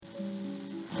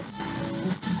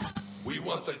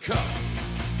want the cup.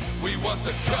 We want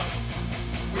the cup.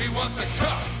 We want the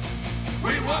cup.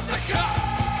 We want the cup.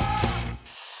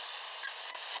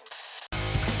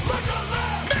 Look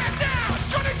alive. Man down.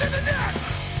 Shot it to the net.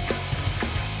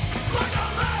 Look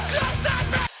alive. Left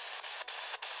side back.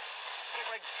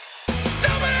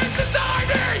 Dominate the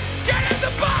Army. Get in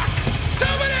the box.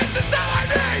 Dominate the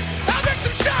Army. I'll make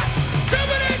some shots.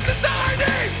 Dominate the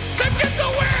Army. Tim gets the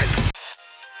win.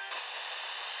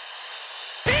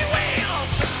 He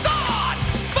wields the sword.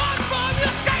 Fought from the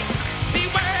skates. He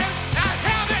wears a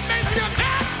helmet made from your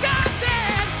mascot.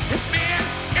 And his man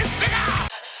is bigger.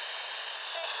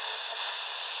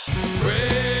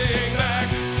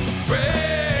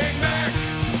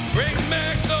 Bring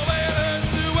back the Whalers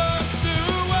to us, to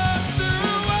us, to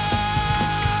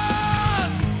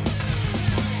us.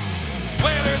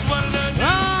 Whalers want a new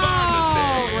spot to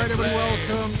stay. All right, everyone,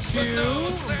 welcome to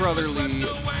Brotherly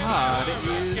Pod. It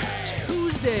is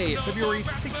Tuesday, February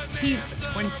 16th,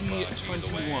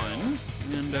 2021.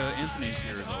 And Anthony's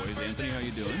here as always. Anthony, how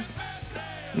you doing?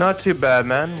 Not too bad,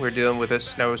 man. We're dealing with a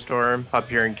snowstorm up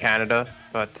here in Canada,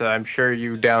 but I'm sure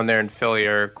you down there in Philly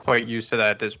are quite used to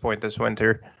that at this point this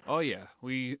winter. Oh, yeah.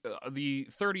 We the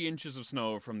 30 inches of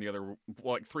snow from the other,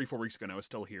 3-4 weeks ago now is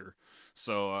still here.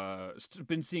 So,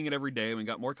 been seeing it every day, and we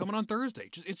got more coming on Thursday.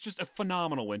 It's just a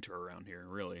phenomenal winter around here,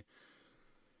 really.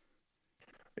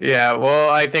 Yeah, well,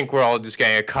 I think we're all just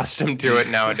getting accustomed to it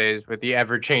nowadays with the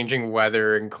ever-changing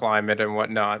weather and climate and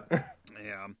whatnot.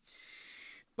 Yeah.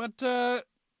 But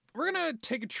we're going to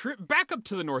take a trip back up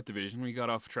to the North Division. We got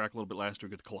off track a little bit last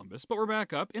week with Columbus, but we're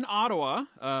back up in Ottawa,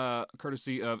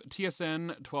 courtesy of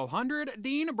TSN 1200.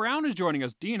 Dean Brown is joining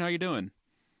us. Dean, how you doing?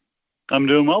 I'm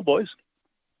doing well, boys.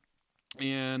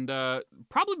 And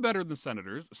probably better than the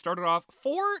Senators. Started off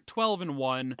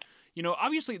 4-12-1. You know,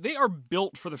 obviously they are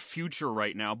built for the future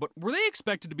right now, but were they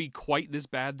expected to be quite this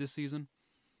bad this season?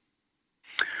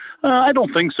 I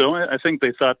don't think so. I think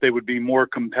they thought they would be more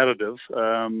competitive.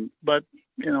 But,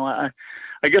 you know, I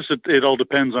guess it all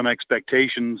depends on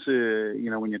expectations, you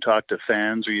know, when you talk to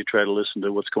fans or you try to listen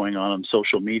to what's going on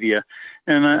social media.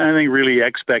 And I think really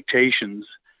expectations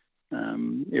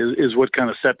is what kind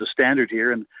of set the standard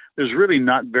here. And there's really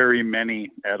not very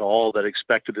many at all that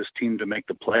expected this team to make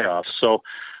the playoffs. So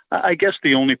I guess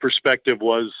the only perspective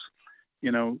was, you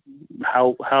know,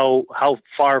 how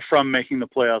far from making the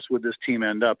playoffs would this team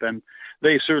end up? And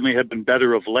they certainly have been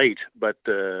better of late, but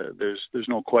there's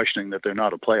no questioning that they're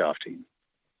not a playoff team.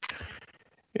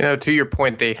 You know, to your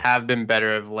point, they have been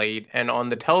better of late. And on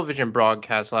the television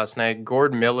broadcast last night,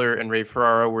 Gord Miller and Ray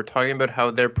Ferraro were talking about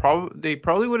how they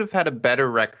probably would have had a better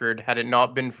record had it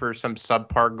not been for some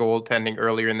subpar goaltending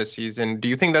earlier in the season. Do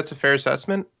you think that's a fair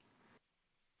assessment?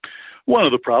 One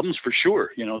of the problems, for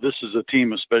sure. You know, this is a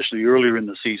team, especially earlier in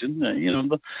the season. You know,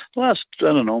 the last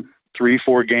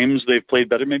 3-4 games they've played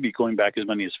better. Maybe going back as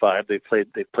many as 5, they've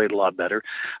played a lot better.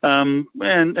 And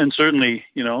certainly,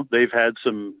 you know, they've had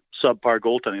some subpar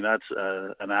goaltending. That's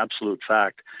an absolute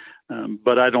fact.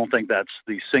 But I don't think that's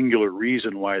the singular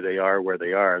reason why they are where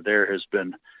they are. There has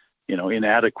been, you know,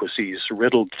 inadequacies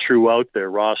riddled throughout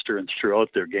their roster and throughout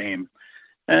their game.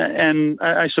 And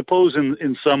I suppose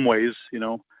in some ways, you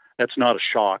know, that's not a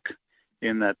shock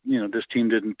in that, you know, this team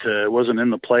wasn't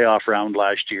in the playoff round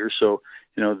last year. So,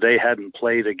 you know, they hadn't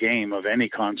played a game of any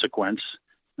consequence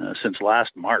since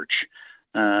last March.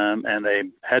 And they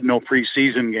had no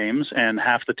preseason games, and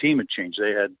half the team had changed.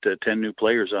 They had 10 new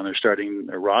players on their starting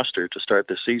roster to start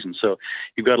this season. So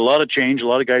you've got a lot of change. A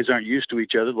lot of guys aren't used to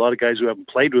each other. A lot of guys who haven't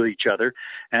played with each other,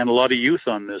 and a lot of youth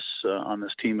on this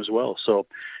team as well. So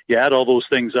you add all those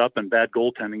things up, and bad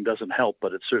goaltending doesn't help.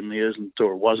 But it certainly isn't,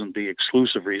 or wasn't, the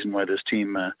exclusive reason why this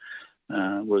team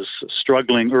was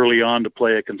struggling early on to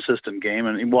play a consistent game,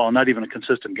 and well, not even a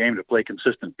consistent game, to play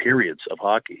consistent periods of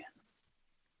hockey.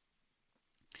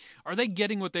 Are they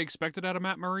getting what they expected out of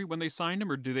Matt Murray when they signed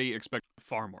him, or do they expect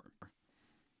far more?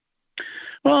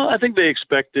 Well, I think they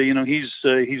expect, you know, he's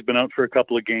been out for a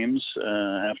couple of games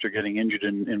after getting injured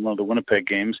in one of the Winnipeg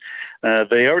games.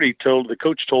 The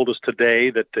coach told us today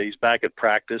that he's back at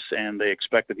practice, and they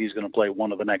expect that he's going to play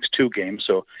one of the next 2 games.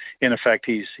 So in effect,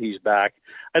 he's back.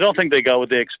 I don't think they got what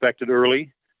they expected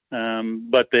early.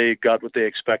 But they got what they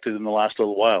expected in the last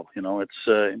little while. You know,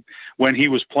 it's when he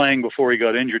was playing before he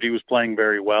got injured, he was playing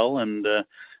very well, and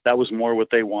that was more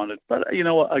what they wanted. But, you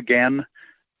know, again,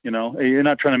 you know, you're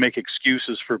not trying to make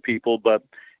excuses for people, but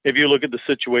if you look at the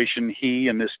situation he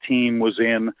and this team was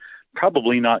in,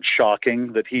 probably not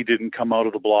shocking that he didn't come out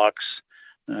of the blocks,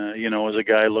 you know, as a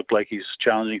guy looked like he's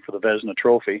challenging for the Vezina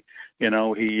Trophy. You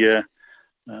know, he is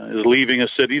leaving a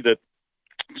city that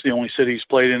It's the only city he's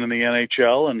played in the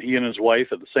NHL, and he and his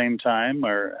wife at the same time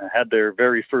had their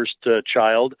very first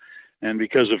child. And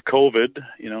because of COVID,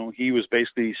 he was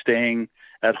basically staying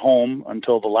at home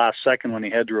until the last second when he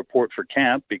had to report for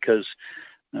camp because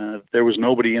there was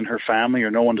nobody in her family or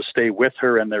no one to stay with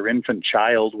her and their infant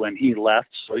child when he left.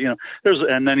 So,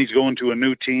 and then he's going to a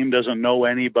new team, doesn't know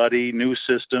anybody, new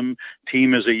system.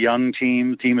 Team is a young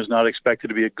team. Team is not expected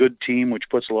to be a good team, which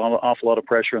puts awful lot of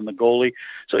pressure on the goalie.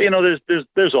 So,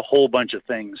 there's a whole bunch of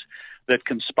things that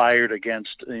conspired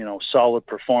against, solid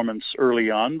performance early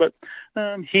on. But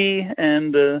he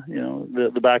and,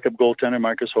 the backup goaltender,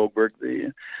 Marcus Högberg,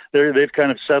 they've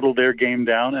kind of settled their game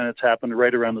down, and it's happened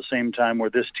right around the same time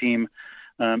where this team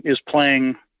is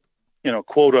playing,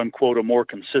 quote unquote, a more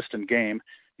consistent game.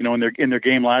 In their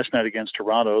game last night against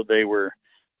Toronto, they were,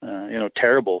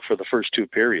 terrible for the first two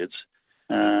periods.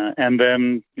 And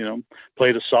then,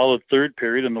 played a solid third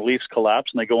period, and the Leafs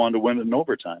collapsed, and they go on to win it in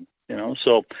overtime.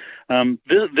 So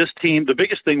this team, the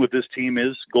biggest thing with this team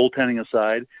is, goaltending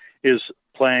aside, is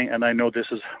playing, and I know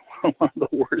this is one of the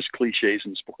worst cliches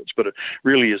in sports, but it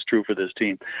really is true for this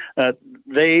team.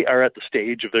 They are at the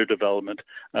stage of their development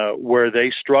where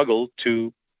they struggle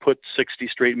to put 60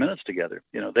 straight minutes together.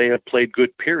 They have played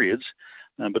good periods,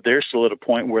 but they're still at a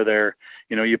point where they're,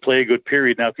 you play a good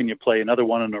period. Now, can you play another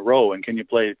one in a row? And can you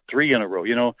play three in a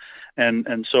row?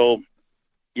 And so,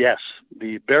 yes,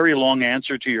 the very long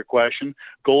answer to your question,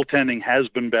 goaltending has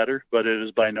been better, but it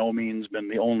has by no means been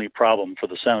the only problem for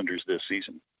the Sounders this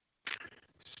season.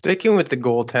 Sticking with the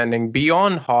goaltending,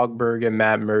 beyond Högberg and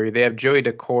Matt Murray, they have Joey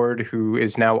Daccord, who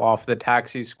is now off the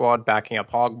taxi squad, backing up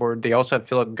Högberg. They also have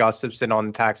Philip Gustafsson on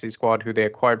the taxi squad, who they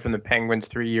acquired from the Penguins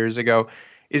 3 years ago.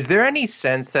 Is there any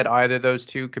sense that either of those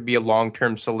two could be a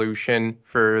long-term solution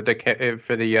for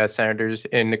the Senators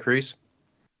in the crease?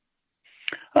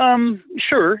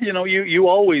 Sure. You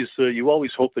always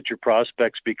hope that your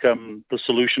prospects become the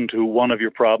solution to one of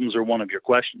your problems or one of your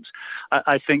questions.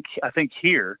 I think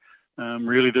here,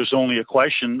 really, there's only a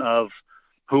question of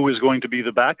who is going to be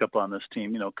the backup on this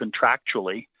team.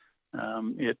 Contractually,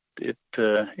 it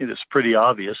is pretty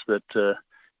obvious that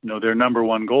their number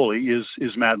one goalie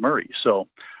is Matt Murray. So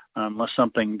unless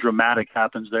something dramatic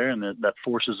happens there and that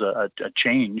forces a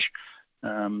change,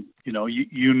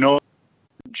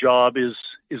 job is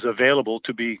available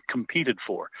to be competed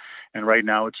for, and right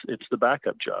now it's the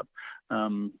backup job.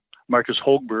 Marcus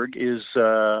Högberg is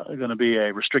going to be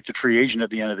a restricted free agent at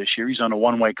the end of this year. He's on a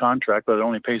one-way contract, but it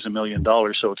only pays $1 million,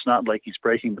 so it's not like he's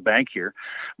breaking the bank here.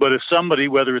 But if somebody,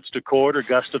 whether it's Daccord or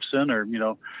Gustafsson or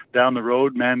down the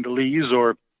road Mandeliz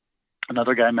or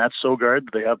another guy, Matt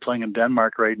Sogard, they have playing in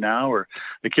Denmark right now, or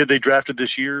the kid they drafted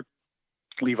this year,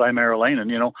 Levi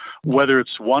Marilainen, whether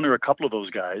it's one or a couple of those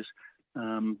guys,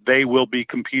 they will be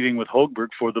competing with Högberg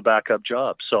for the backup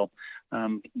job. So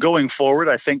going forward,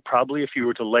 I think probably if you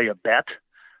were to lay a bet,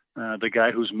 the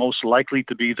guy who's most likely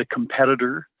to be the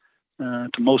competitor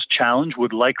to most challenge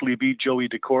would likely be Joey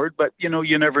Daccord. But,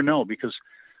 you never know, because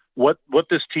what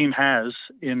this team has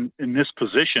in this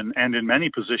position and in many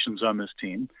positions on this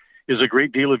team is a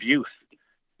great deal of youth.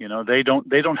 They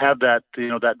don't have that,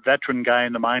 that veteran guy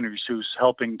in the minors who's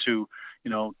helping to,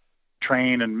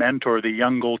 train and mentor the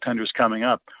young goaltenders coming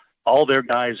up. All their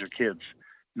guys are kids.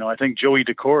 I think Joey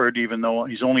Daccord, even though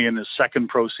he's only in his second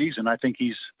pro season, I think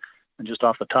he's, and just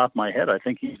off the top of my head, I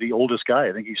think he's the oldest guy.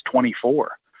 I think he's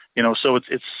 24. So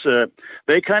it's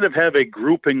they kind of have a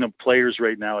grouping of players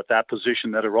right now at that position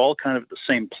that are all kind of at the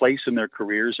same place in their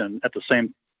careers and at the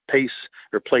same pace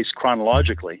or place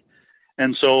chronologically.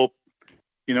 And so,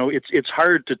 it's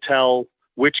hard to tell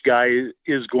which guy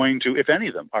is going to, if any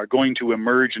of them are going to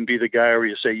emerge and be the guy where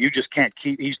you say, you just can't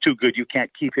he's too good, you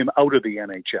can't keep him out of the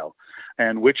NHL.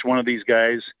 And which one of these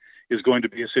guys is going to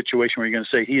be a situation where you're going to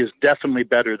say he is definitely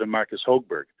better than Marcus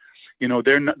Högberg.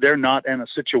 They're not in a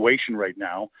situation right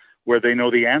now where they know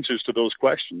the answers to those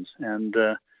questions. And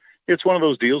it's one of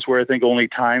those deals where I think only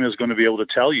time is going to be able to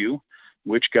tell you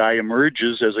which guy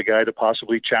emerges as a guy to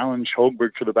possibly challenge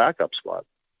Högberg for the backup spot.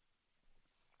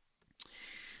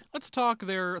 Let's talk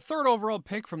their third overall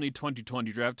pick from the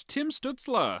 2020 draft, Tim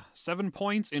Stützle. 7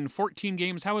 points in 14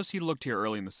 games. How has he looked here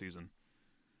early in the season?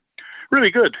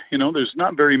 Really good. There's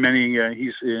not very many.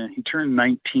 He turned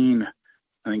 19,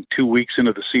 I think, 2 weeks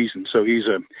into the season, so he's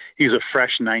a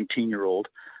fresh 19-year-old.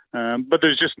 But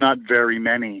there's just not very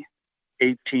many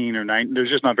 18 or 19. There's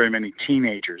just not very many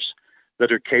teenagers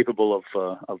that are capable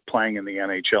of playing in the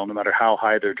NHL, no matter how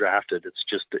high they're drafted.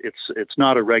 It's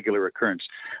not a regular occurrence.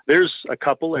 There's a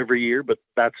couple every year, but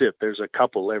that's it. There's a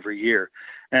couple every year.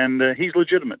 And he's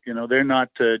legitimate. They're not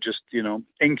just,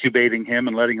 incubating him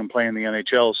and letting him play in the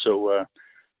NHL. So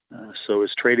So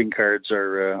his trading cards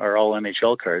are all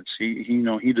NHL cards.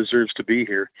 He deserves to be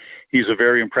here. He's a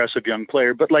very impressive young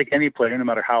player, but like any player, no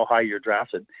matter how high you're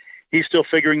drafted, he's still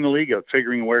figuring the league out,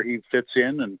 figuring where he fits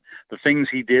in, and the things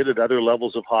he did at other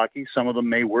levels of hockey. Some of them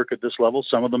may work at this level,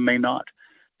 some of them may not.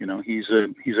 He's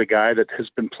a guy that has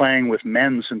been playing with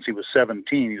men since he was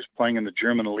 17. He was playing in the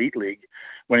German Elite League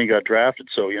when he got drafted.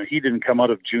 So he didn't come out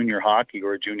of junior hockey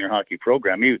or a junior hockey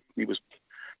program. He was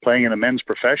playing in a men's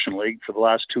professional league for the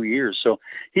last 2 years. So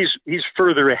he's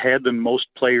further ahead than most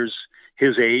players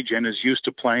his age and is used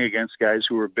to playing against guys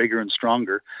who are bigger and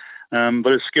stronger.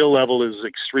 But his skill level is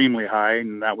extremely high,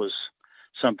 and that was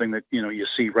something that, you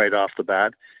see right off the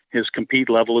bat. His compete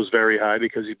level is very high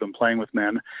because he's been playing with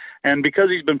men. And because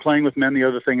he's been playing with men, the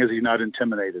other thing is he's not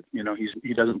intimidated.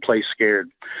 He doesn't play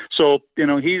scared. So,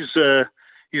 he's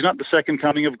not the second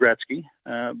coming of Gretzky,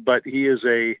 but he is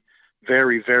a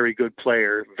very, very good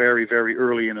player, very, very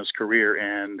early in his career,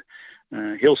 and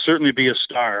he'll certainly be a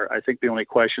star. I think the only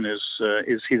question is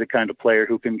he the kind of player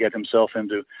who can get himself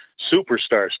into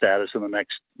superstar status in the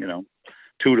next,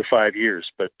 2 to 5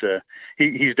 years? But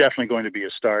he's definitely going to be a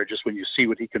star. Just when you see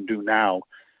what he can do now,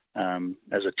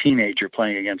 as a teenager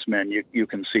playing against men, you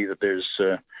can see that there's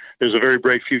a very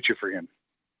bright future for him.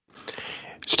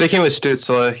 Sticking with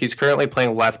Stützle, he's currently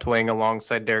playing left wing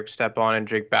alongside Derek Stepan and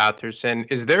Jake Batherson.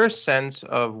 Is there a sense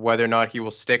of whether or not he will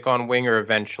stick on wing or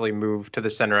eventually move to the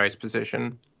center ice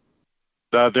position?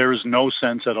 There is no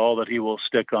sense at all that he will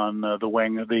stick on the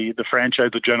wing. The franchise,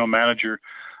 the general manager,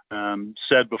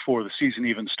 said before the season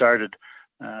even started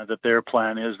that their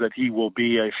plan is that he will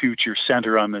be a future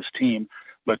center on this team.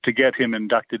 But to get him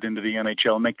inducted into the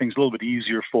NHL, make things a little bit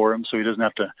easier for him so he doesn't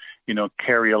have to,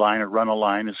 carry a line or run a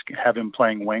line, is have him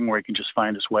playing wing where he can just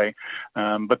find his way.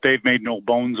 But they've made no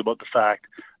bones about the fact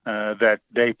that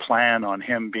they plan on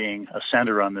him being a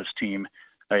center on this team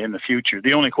in the future.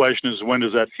 The only question is, when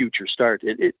does that future start?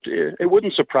 It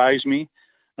wouldn't surprise me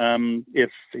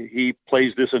if he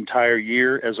plays this entire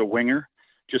year as a winger,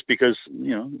 just because,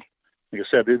 like I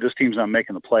said, this team's not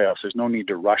making the playoffs. There's no need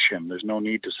to rush him. There's no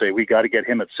need to say we got to get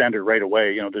him at center right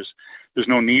away. There's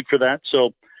no need for that.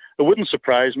 So it wouldn't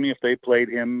surprise me if they played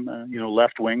him,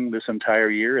 left wing this entire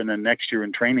year, and then next year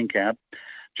in training camp,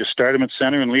 just start him at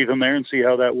center and leave him there and see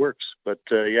how that works. But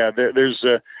there's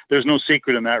no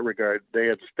secret in that regard. They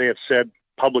have said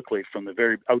publicly from the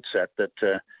very outset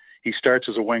that he starts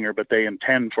as a winger, but they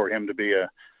intend for him to be a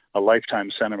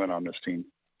lifetime centerman on this team.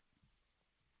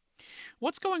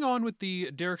 What's going on with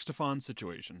the Derek Stepan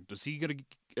situation? Does he going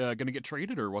to get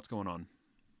traded, or what's going on?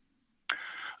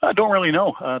 I don't really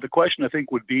know. The question, I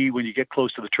think, would be when you get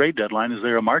close to the trade deadline, is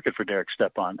there a market for Derek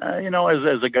Stepan?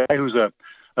 As a guy who's a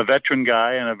veteran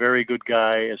guy and a very good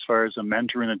guy as far as a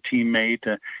mentor and a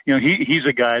teammate, he's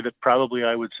a guy that probably,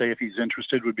 I would say, if he's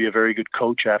interested, would be a very good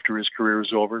coach after his career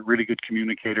is over, really good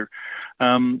communicator.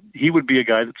 He would be a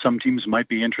guy that some teams might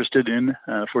be interested in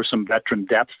for some veteran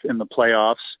depth in the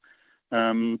playoffs.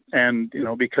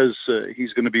 Because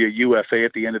he's going to be a UFA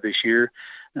at the end of this year,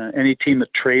 any team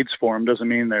that trades for him doesn't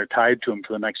mean they're tied to him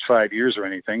for the next 5 years or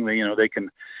anything. They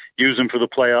can use him for the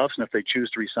playoffs, and if they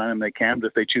choose to re-sign him, they can. But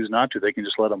if they choose not to, they can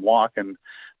just let him walk, and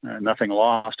nothing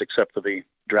lost except for the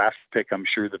draft pick, I'm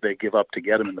sure, that they give up to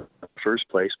get him in the first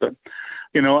place. But,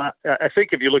 I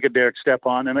think if you look at Derek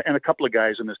Stepan and a couple of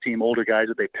guys in this team, older guys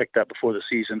that they picked up before the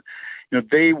season,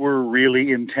 they were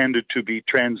really intended to be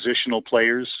transitional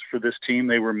players for this team.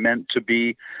 They were meant to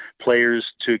be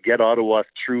players to get Ottawa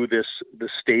through this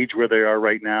stage where they are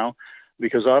right now,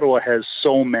 because Ottawa has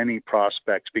so many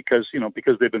prospects, because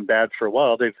they've been bad for a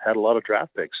while. They've had a lot of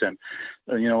draft picks, and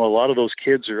a lot of those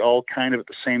kids are all kind of at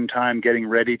the same time getting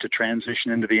ready to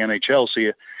transition into the NHL. So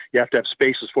you have to have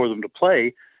spaces for them to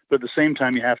play, but at the same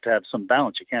time you have to have some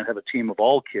balance. You can't have a team of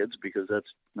all kids, because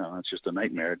that's just a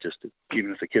nightmare.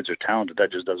 Even if the kids are talented,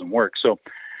 that just doesn't work. So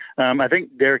I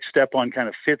think Derek Stepan kind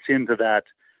of fits into that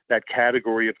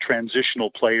category of transitional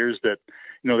players that,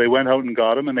 they went out and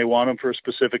got him, and they want him for a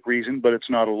specific reason, but it's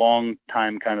not a long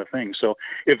time kind of thing. So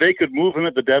if they could move him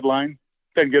at the deadline,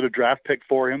 then get a draft pick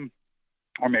for him,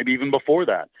 or maybe even before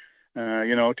that,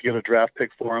 to get a draft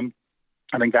pick for him,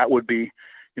 I think that would be,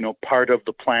 part of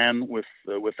the plan with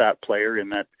that player, in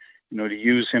that, to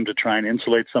use him to try and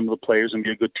insulate some of the players and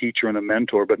be a good teacher and a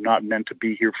mentor, but not meant to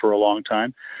be here for a long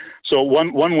time. So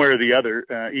one way or the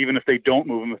other, even if they don't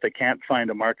move him, if they can't find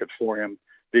a market for him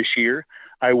this year,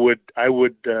 I would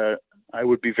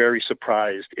be very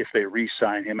surprised if they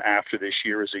re-sign him after this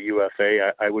year as a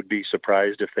UFA. I would be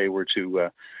surprised if they were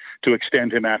to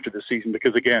extend him after the season,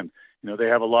 because again, they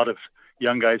have a lot of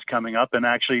young guys coming up, and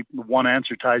actually one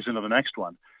answer ties into the next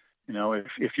one.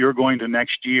 If you're going to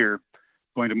next year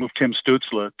going to move Tim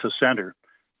Stützle to center.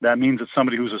 That means that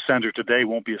somebody who's a center today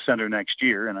won't be a center next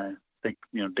year. And I think,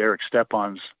 Derek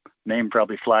Stepan's name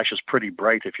probably flashes pretty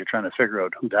bright if you're trying to figure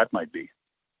out who that might be.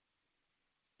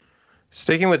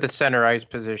 Sticking with the center ice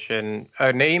position,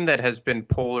 a name that has been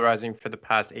polarizing for the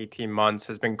past 18 months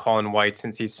has been Colin White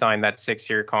since he signed that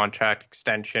 6-year contract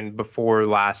extension before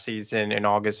last season in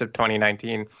August of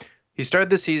 2019. He started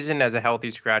the season as a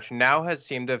healthy scratch, now has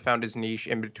seemed to have found his niche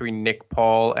in between Nick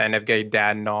Paul and Evgeny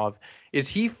Dadonov. Is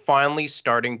he finally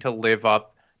starting to live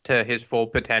up to his full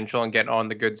potential and get on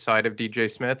the good side of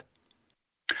DJ Smith?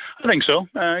 I think so.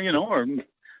 Or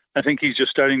I think he's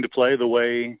just starting to play the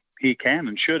way he can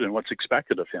and should and what's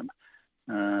expected of him.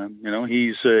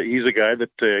 He's a guy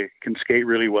that can skate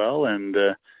really well, and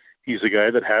he's a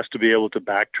guy that has to be able to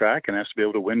backtrack and has to be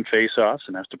able to win faceoffs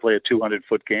and has to play a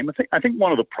 200-foot game. I think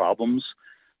one of the problems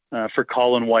for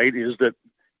Colin White is that,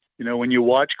 when you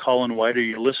watch Colin White or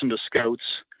you listen to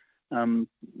scouts,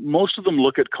 most of them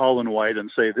look at Colin White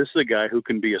and say, this is a guy who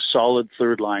can be a solid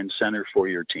third-line center for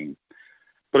your team.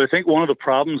 But I think one of the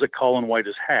problems that Colin White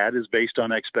has had is based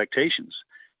on expectations.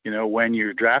 When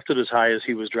you're drafted as high as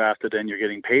he was drafted and you're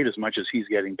getting paid as much as he's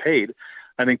getting paid,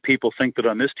 I think people think that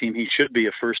on this team he should be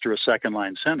a first or a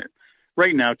second-line center.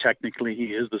 Right now, technically,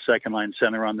 he is the second-line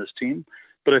center on this team.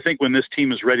 But I think when this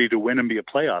team is ready to win and be a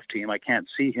playoff team, I can't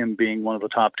see him being one of the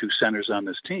top 2 centers on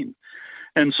this team.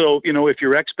 And so, if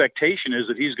your expectation is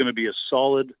that he's going to be a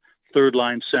solid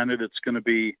third-line center that's going to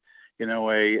be,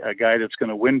 a guy that's going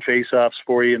to win faceoffs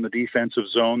for you in the defensive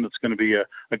zone, that's going to be a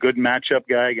good matchup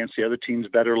guy against the other team's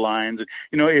better lines.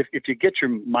 If you get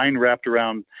your mind wrapped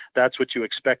around that's what you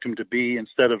expect him to be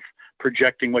instead of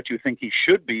projecting what you think he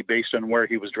should be based on where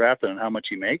he was drafted and how much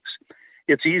he makes,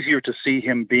 it's easier to see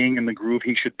him being in the groove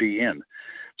he should be in.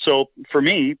 So for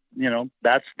me,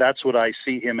 that's what I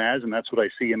see him as, and that's what I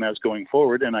see him as going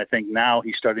forward. And I think now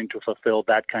he's starting to fulfill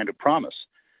that kind of promise.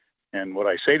 And what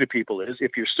I say to people is,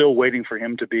 if you're still waiting for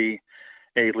him to be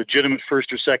a legitimate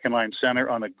first or second line center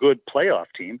on a good playoff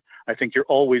team, I think you're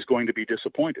always going to be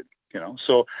disappointed.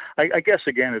 So I guess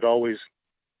again, it always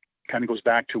kind of goes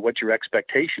back to what your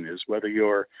expectation is, whether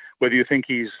you think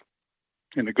he's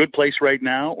in a good place right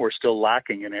now or still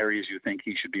lacking in areas you think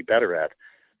he should be better at.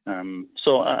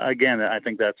 Again, I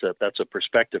think that's a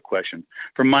perspective question.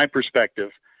 From my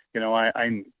perspective,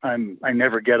 I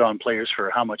never get on players for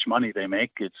how much money they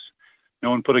make. It's no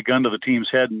one put a gun to the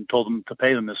team's head and told them to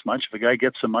pay them this much. If a guy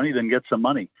gets some money, then get some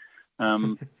money.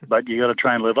 But you got to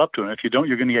try and live up to it. If you don't,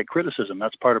 you're going to get criticism.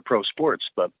 That's part of pro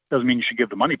sports, but doesn't mean you should give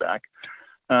the money back.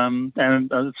 And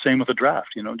same with the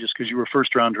draft. Just because you were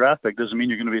first round draft pick doesn't mean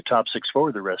you're going to be a top 6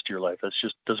 forward the rest of your life. That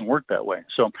just doesn't work that way.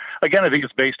 So again, I think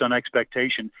it's based on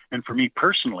expectation. And for me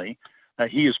personally,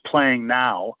 he is playing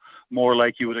now more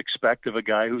like you would expect of a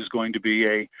guy who's going to be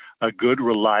a good,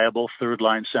 reliable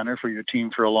third-line center for your team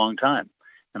for a long time.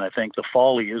 And I think the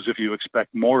folly is if you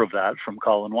expect more of that from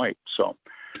Colin White. So,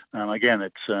 again,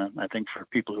 it's I think for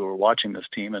people who are watching this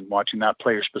team and watching that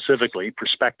player specifically,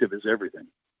 perspective is everything.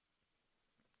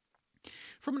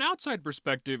 From an outside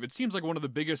perspective, it seems like one of the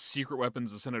biggest secret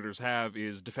weapons the Senators have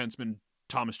is defenseman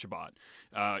Thomas Chabot.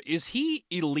 Is he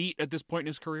elite at this point in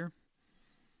his career?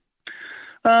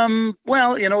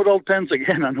 Well, it all depends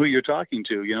again on who you're talking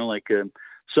to.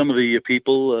 Some of the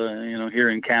people, here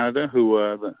in Canada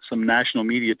who, some national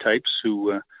media types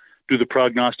who do the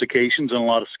prognostications and a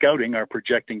lot of scouting are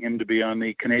projecting him to be on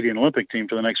the Canadian Olympic team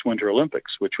for the next Winter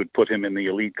Olympics, which would put him in the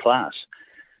elite class.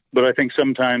 But I think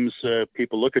sometimes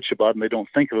people look at Chabot and they don't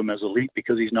think of him as elite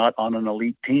because he's not on an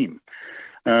elite team.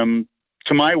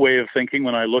 To my way of thinking,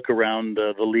 when I look around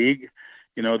the league,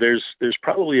 there's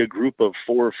probably a group of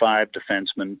 4 or 5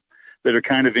 defensemen that are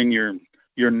kind of in your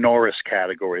Norris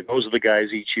category. Those are the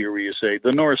guys each year where you say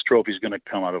the Norris Trophy is going to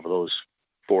come out of those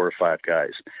 4 or 5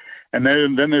 guys. And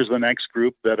then there's the next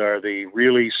group that are the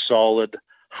really solid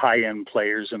high-end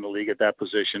players in the league at that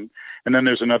position. And then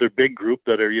there's another big group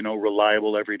that are,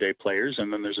 reliable everyday players.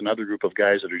 And then there's another group of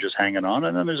guys that are just hanging on.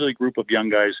 And then there's a group of young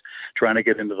guys trying to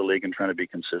get into the league and trying to be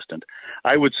consistent.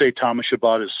 I would say Thomas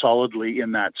Chabot is solidly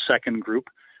in that second group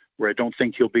where I don't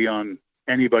think he'll be on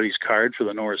anybody's card for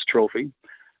the Norris Trophy,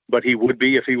 but he would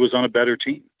be if he was on a better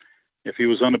team. If he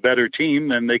was on a better team,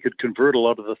 then they could convert a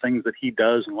lot of the things that he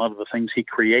does and a lot of the things he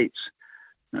creates.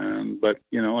 But,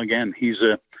 again, he's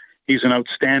an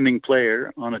outstanding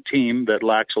player on a team that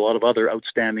lacks a lot of other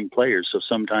outstanding players. So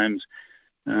sometimes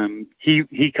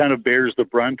he kind of bears the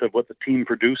brunt of what the team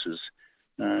produces,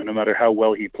 no matter how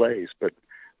well he plays. But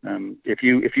if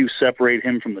you separate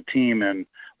him from the team and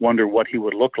wonder what he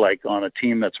would look like on a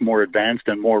team that's more advanced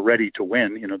and more ready to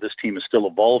win, this team is still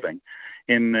evolving.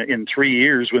 in 3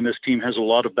 years, when this team has a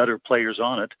lot of better players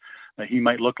on it, he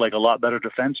might look like a lot better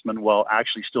defenseman while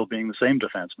actually still being the same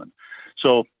defenseman.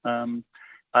 So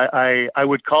I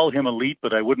would call him elite,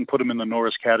 but I wouldn't put him in the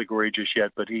Norris category just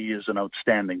yet. But he is an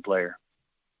outstanding player.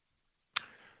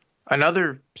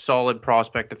 Another solid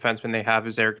prospect defenseman they have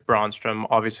is Erik Brannstrom,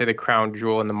 obviously the crown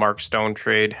jewel in the Mark Stone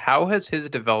trade. How has his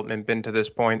development been to this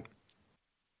point?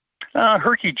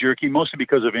 Herky-jerky, mostly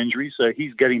because of injuries.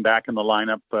 He's getting back in the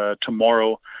lineup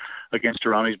tomorrow against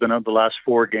Toronto. He's been out the last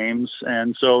 4 games.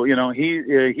 And so,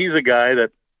 he's a guy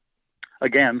that,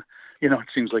 again, it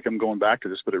seems like I'm going back to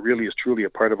this, but it really is truly a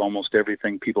part of almost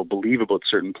everything people believe about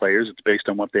certain players. It's based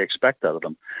on what they expect out of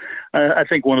them. I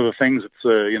think one of the things that's,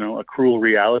 a cruel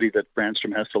reality that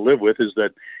Brannstrom has to live with is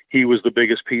that he was the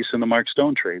biggest piece in the Mark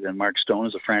Stone trade, and Mark Stone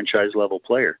is a franchise-level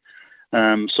player.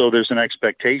 So there's an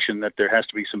expectation that there has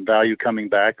to be some value coming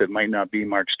back that might not be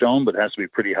Mark Stone, but has to be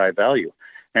pretty high value.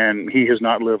 And he has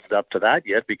not lived up to that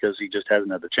yet because he just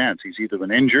hasn't had the chance. He's either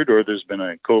been injured or there's been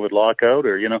a COVID lockout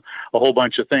or, a whole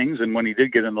bunch of things. And when he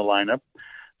did get in the lineup,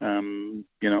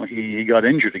 he got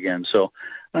injured again. So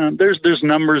there's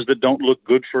numbers that don't look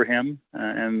good for him,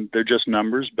 and they're just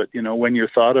numbers. But, when you're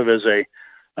thought of as a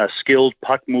skilled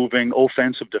puck-moving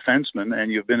offensive defenseman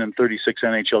and you've been in 36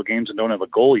 NHL games and don't have a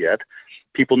goal yet,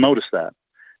 people notice that.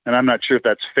 And I'm not sure if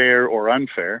that's fair or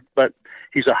unfair, but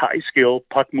he's a high-skill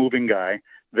puck-moving guy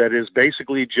that is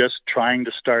basically just trying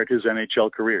to start his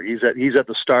NHL career. He's at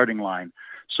the starting line.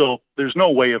 So there's no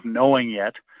way of knowing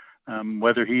yet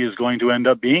whether he is going to end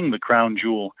up being the crown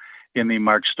jewel in the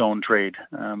Mark Stone trade,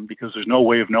 because there's no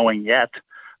way of knowing yet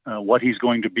what he's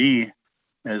going to be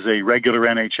as a regular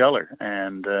NHLer.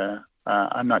 And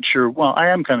I'm not sure. Well, I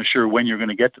am kind of sure when you're going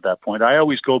to get to that point. I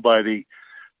always go by the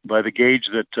gauge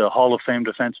that Hall of Fame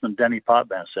defenseman Denny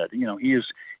Potvin said.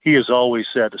 He has always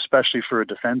said, especially for a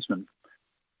defenseman,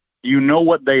 you know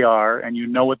what they are and you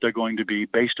know what they're going to be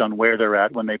based on where they're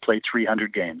at when they play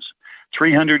 300 games.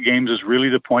 300 games is really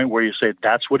the point where you say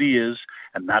that's what he is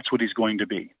and that's what he's going to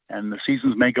be. And the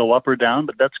seasons may go up or down,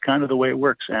 but that's kind of the way it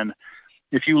works. And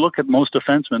if you look at most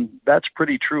defensemen, that's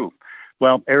pretty true.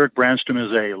 Well, Erik Brannstrom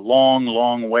is a long,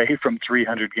 long way from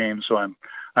 300 games, so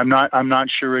I'm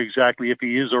not sure exactly if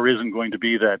he is or isn't going to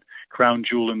be that crown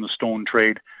jewel in the Stone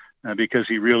trade. Because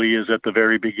he really is at the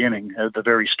very beginning, at the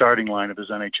very starting line of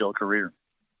his NHL career.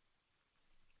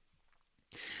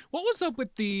 What was up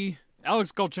with the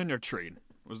Alex Galchenyuk trade?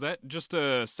 Was that just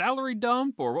a salary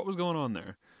dump, or what was going on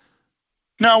there?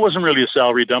 No, it wasn't really a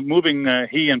salary dump. Moving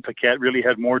he and Paquette really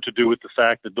had more to do with the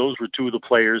fact that those were 2 of the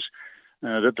players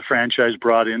that the franchise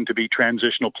brought in to be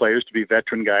transitional players, to be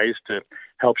veteran guys, to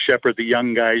help shepherd the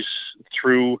young guys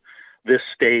through this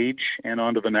stage and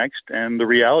on to the next. And the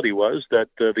reality was that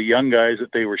the young guys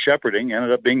that they were shepherding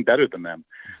ended up being better than them.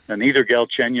 And neither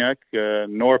Galchenyuk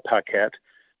nor Paquette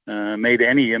made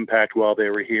any impact while they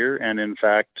were here. And in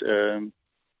fact,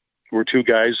 were 2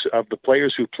 guys of the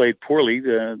players who played poorly.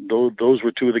 Those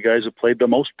were 2 of the guys that played the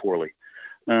most poorly.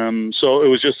 So it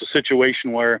was just a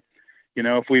situation where,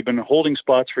 if we've been holding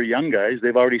spots for young guys,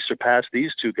 they've already surpassed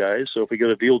these 2 guys. So if we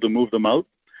get a deal to move them out,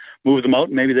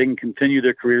 maybe they can continue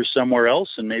their careers somewhere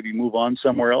else and maybe move on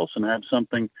somewhere else and have some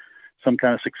kind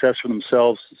of success for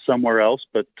themselves somewhere else.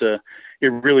 But it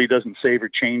really doesn't save or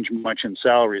change much in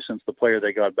salary, since the player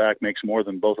they got back makes more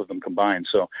than both of them combined.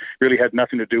 So it really had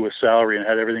nothing to do with salary and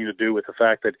had everything to do with the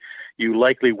fact that you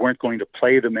likely weren't going to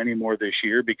play them anymore this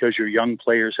year because your young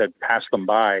players had passed them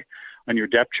by on your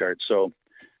depth chart. So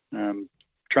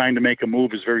trying to make a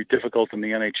move is very difficult in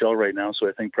the NHL right now. So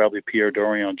I think probably Pierre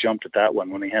Dorion jumped at that one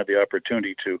when he had the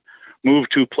opportunity to move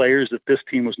 2 players that this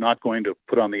team was not going to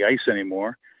put on the ice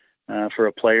anymore for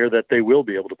a player that they will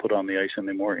be able to put on the ice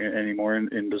anymore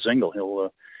in Dzingel.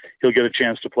 He'll get a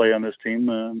chance to play on this team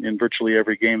in virtually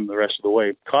every game the rest of the way.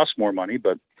 It costs more money,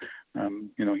 but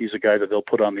he's a guy that they'll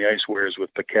put on the ice, whereas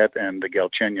with Paquette and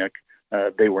Galchenyuk,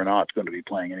 they were not going to be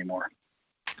playing anymore.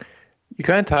 You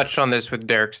kind of touched on this with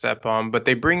Derek Stepan, but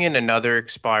they bring in another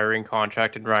expiring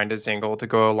contract in Ryan Dzingel to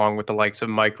go along with the likes of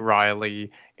Mike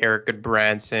Riley, Erik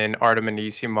Goodbranson, Artem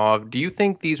Anisimov. Do you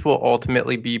think these will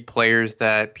ultimately be players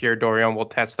that Pierre Dorion will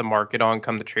test the market on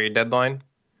come the trade deadline?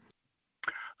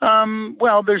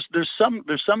 Well, there's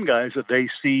some guys that they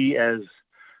see as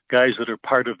guys that are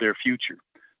part of their future.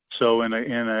 So in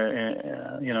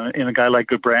a guy like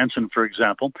Goodbranson, for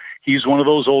example, he's one of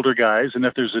those older guys, and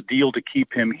if there's a deal to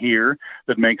keep him here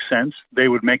that makes sense, they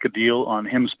would make a deal on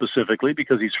him specifically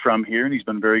because he's from here and he's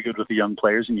been very good with the young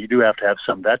players, and you do have to have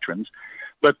some veterans.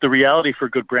 But the reality for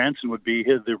Goodbranson would be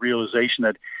the realization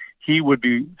that he would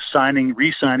be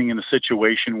re-signing in a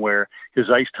situation where his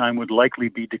ice time would likely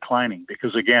be declining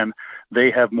because, again, they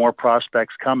have more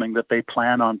prospects coming that they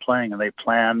plan on playing and they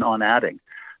plan on adding,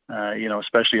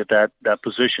 especially at that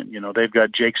position. They've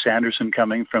got Jake Sanderson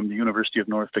coming from the University of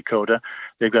North Dakota.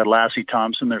 They've got Lassie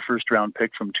Thompson, their first-round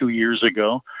pick from 2 years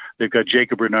ago. They've got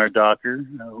Jacob Bernard-Docker,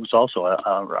 who's also,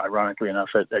 ironically enough,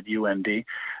 at UND.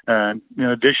 In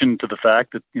addition to the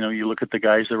fact that, you look at the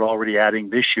guys they're already adding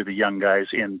this year, the young guys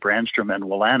in Brandstrom and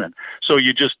Wolanin. So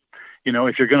you just,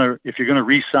 if you're gonna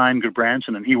re-sign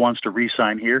Gudbranson and he wants to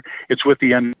re-sign here, it's with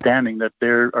the understanding that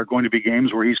there are going to be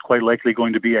games where he's quite likely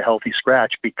going to be a healthy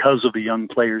scratch because of the young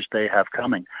players they have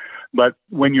coming. But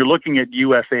when you're looking at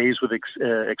UFAs with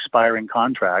expiring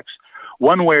contracts,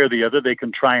 one way or the other, they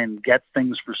can try and get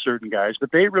things for certain guys,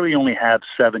 but they really only have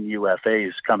 7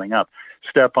 UFAs coming up.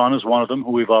 Stepan is one of them,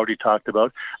 who we've already talked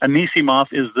about. Anisimov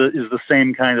is the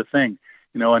same kind of thing.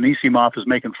 Anisimov is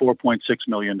making $4.6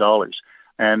 million.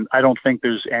 And I don't think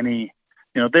there's any,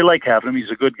 they like having him.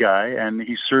 He's a good guy, and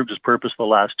he's served his purpose the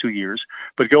last 2 years.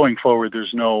 But going forward,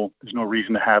 there's no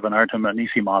reason to have an Artem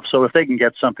Anisimov. So if they can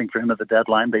get something for him at the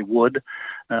deadline, they would.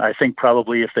 I think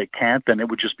probably if they can't, then it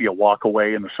would just be a walk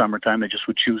away in the summertime. They just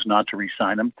would choose not to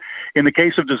re-sign him. In the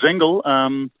case of Dzingel,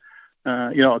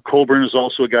 Colburn is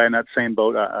also a guy in that same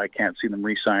boat. I can't see them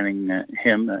re-signing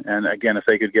him. And again, if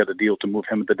they could get a deal to move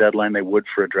him at the deadline, they would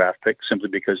for a draft pick, simply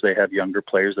because they have younger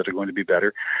players that are going to be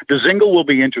better. Dzingel will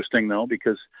be interesting, though,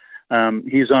 because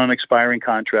he's on an expiring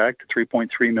contract,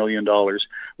 $3.3 million.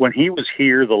 When he was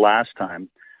here the last time,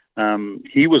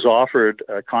 he was offered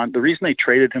the reason they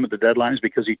traded him at the deadline is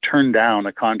because he turned down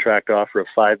a contract offer of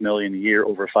 $5 million a year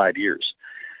over 5 years.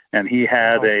 And he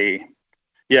had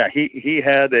he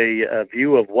had a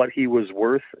view of what he was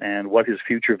worth and what his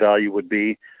future value would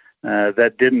be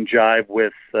that didn't jive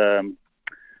with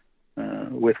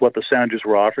what the Sounders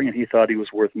were offering, and he thought he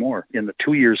was worth more. In the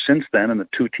 2 years since then, and the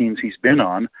 2 teams he's been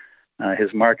on,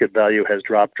 his market value has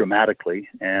dropped dramatically,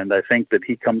 and I think that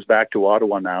he comes back to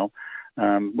Ottawa now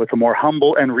with a more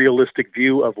humble and realistic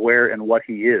view of where and what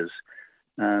he is.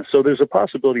 So there's a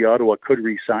possibility Ottawa could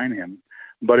re-sign him,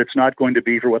 but it's not going to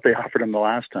be for what they offered him the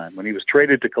last time. When he was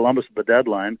traded to Columbus at the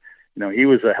deadline, he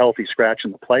was a healthy scratch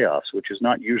in the playoffs, which is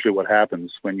not usually what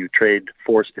happens when you trade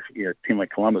for a team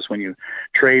like Columbus. When you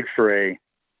trade for a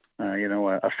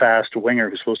fast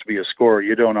winger who's supposed to be a scorer,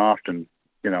 you don't often,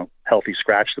 healthy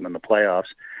scratch them in the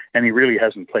playoffs. And he really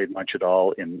hasn't played much at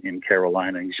all in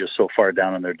Carolina. He's just so far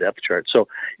down on their depth chart. So,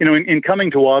 in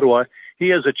coming to Ottawa, he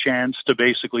has a chance to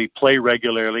basically play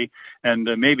regularly and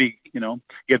maybe,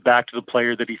 get back to the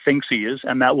player that he thinks he is.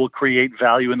 And that will create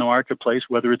value in the marketplace,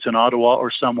 whether it's in Ottawa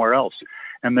or somewhere else.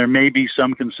 And there may be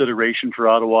some consideration for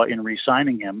Ottawa in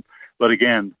re-signing him. But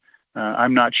again,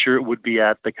 I'm not sure it would be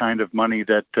at the kind of money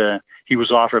that he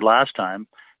was offered last time.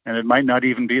 And it might not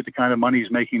even be at the kind of money he's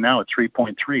making now at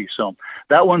 3.3. So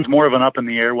that one's more of an up in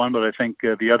the air one, but I think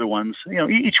the other ones,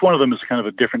 each one of them is kind of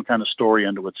a different kind of story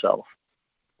unto itself.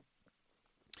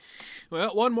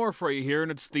 Well, one more for you here,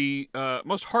 and it's the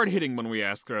most hard-hitting one we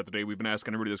ask throughout the day. We've been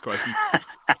asking everybody this question.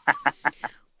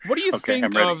 What do you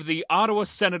think of the Ottawa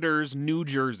Senators' new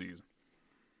jerseys?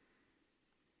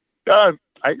 Good,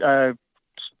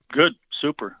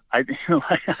 super. I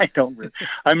don't really.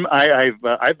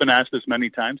 I've been asked this many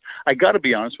times. I got to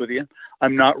be honest with you.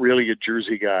 I'm not really a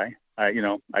jersey guy. I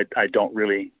don't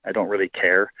really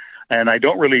care. And I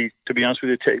don't really, to be honest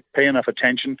with you, pay enough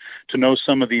attention to know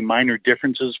some of the minor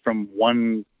differences from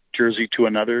one jersey to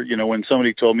another. When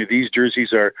somebody told me these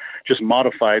jerseys are just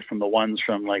modified from the ones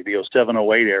from like the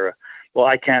 07-08 era, well,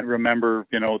 I can't remember,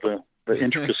 the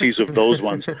intricacies of those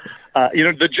ones.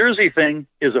 The jersey thing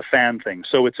is a fan thing.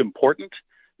 So it's important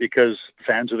because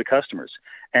fans are the customers.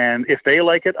 And if they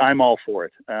like it, I'm all for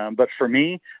it. But for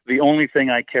me, the only thing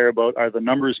I care about are the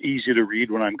numbers easy to read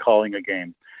when I'm calling a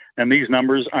game. And these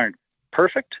numbers aren't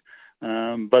perfect,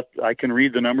 but I can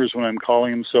read the numbers when I'm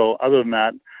calling them. So other than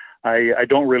that, I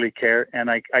don't really care.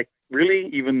 And I really,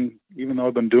 even though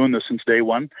I've been doing this since day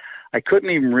one, I couldn't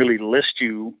even really list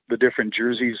you the different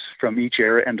jerseys from each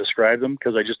era and describe them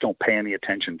because I just don't pay any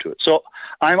attention to it. So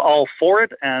I'm all for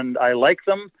it, and I like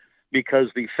them because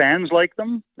the fans like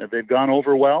them. They've gone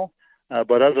over well.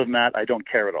 But other than that, I don't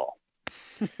care at all.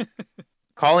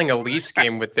 Calling a Leafs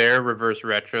game with their reverse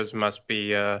retros must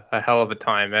be a hell of a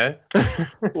time, eh?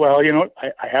 Well,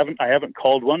 I haven't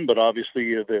called one, but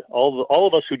obviously all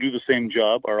of us who do the same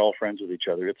job are all friends with each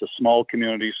other. It's a small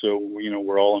community, so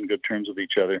we're all on good terms with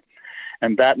each other.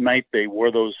 And that night they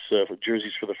wore those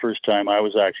jerseys for the first time. I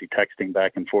was actually texting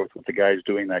back and forth with the guys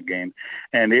doing that game,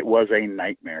 and it was a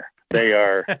nightmare. They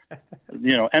are,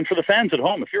 and for the fans at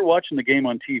home, if you're watching the game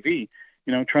on TV,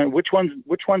 trying which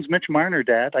one's Mitch Marner,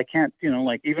 Dad? I can't,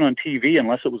 like even on TV,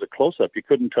 unless it was a close up, you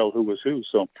couldn't tell who was who.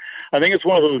 So I think it's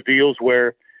one of those deals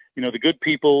where, the good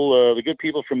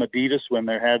people from Adidas, when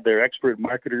they had their expert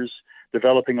marketers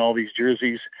developing all these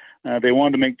jerseys, they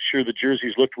wanted to make sure the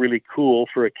jerseys looked really cool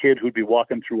for a kid who'd be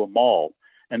walking through a mall,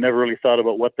 and never really thought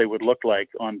about what they would look like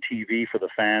on TV for the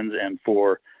fans and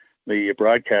for the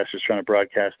broadcasters trying to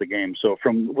broadcast the game. So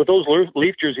with those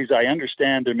Leaf jerseys, I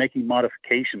understand they're making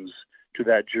modifications to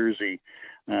that jersey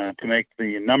to make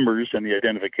the numbers and the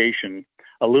identification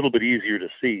a little bit easier to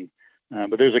see.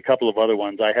 But there's a couple of other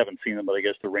ones. I haven't seen them, but I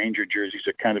guess the Ranger jerseys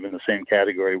are kind of in the same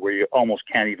category where you almost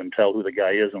can't even tell who the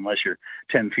guy is unless you're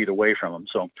 10 feet away from him.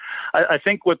 So I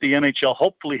think what the NHL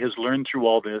hopefully has learned through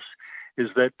all this is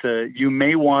that you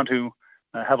may want to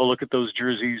have a look at those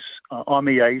jerseys on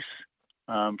the ice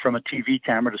from a TV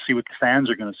camera to see what the fans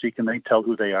are going to see. Can they tell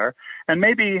who they are? And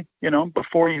maybe,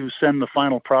 before you send the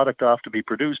final product off to be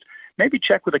produced, maybe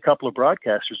check with a couple of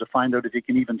broadcasters to find out if you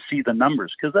can even see the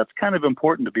numbers, because that's kind of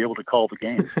important to be able to call the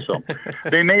game. So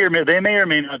they may or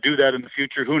may not do that in the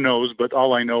future. Who knows? But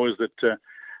all I know is that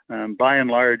by and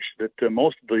large, that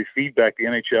most of the feedback the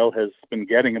NHL has been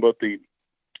getting about the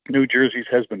new jerseys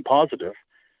has been positive,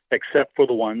 except for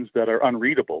the ones that are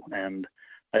unreadable. And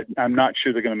I'm not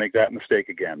sure they're going to make that mistake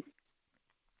again.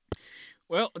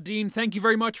 Well, Dean, thank you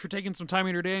very much for taking some time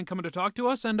in your day and coming to talk to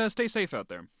us, and stay safe out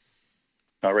there.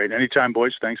 All right. Anytime,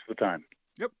 boys. Thanks for the time.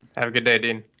 Yep. Have a good day,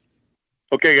 Dean.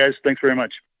 Okay, guys. Thanks very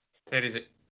much. Take it easy.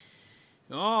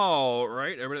 All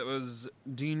right. That was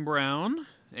Dean Brown.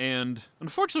 And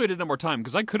unfortunately, I didn't have more time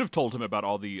because I could have told him about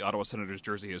all the Ottawa Senators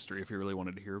jersey history if he really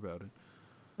wanted to hear about it.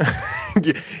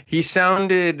 He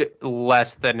sounded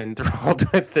less than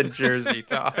enthralled with the jersey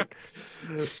talk.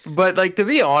 But, to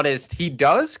be honest, he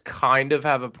does kind of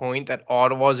have a point that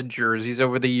Ottawa's jerseys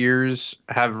over the years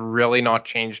have really not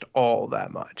changed all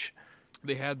that much.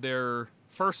 They had their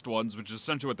first ones, which is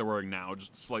essentially what they're wearing now,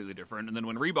 just slightly different. And then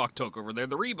when Reebok took over, they're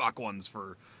the Reebok ones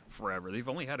for forever. They've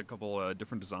only had a couple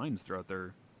different designs throughout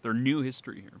their new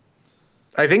history here.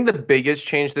 I think the biggest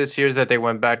change this year is that they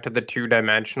went back to the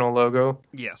two-dimensional logo.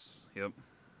 Yes. Yep.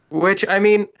 Which, I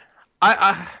mean,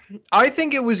 I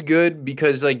think it was good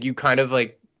because, you kind of,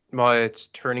 well, it's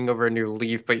turning over a new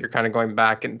leaf, but you're kind of going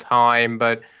back in time.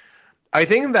 But I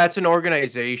think that's an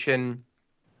organization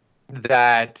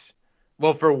that,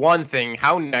 well, for one thing,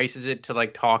 how nice is it to,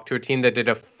 talk to a team that did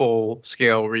a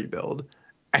full-scale rebuild?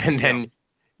 And then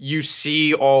you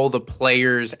see all the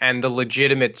players and the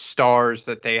legitimate stars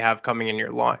that they have coming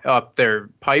in up their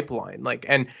pipeline.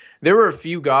 And there were a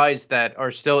few guys that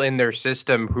are still in their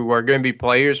system who are going to be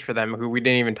players for them who we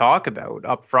didn't even talk about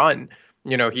up front.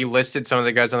 He listed some of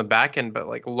the guys on the back end, but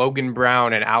Logan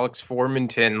Brown and Alex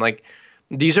Formenton,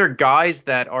 these are guys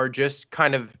that are just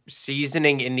kind of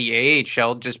seasoning in the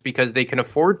AHL just because they can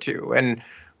afford to. And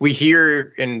we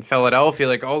hear in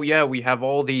Philadelphia, oh yeah, we have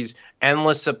all these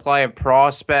endless supply of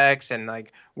prospects and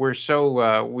we're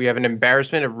so, we have an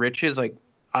embarrassment of riches.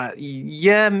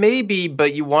 Yeah, maybe,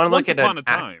 but you want to look at once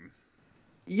upon a time.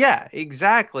 Yeah,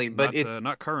 exactly. But it's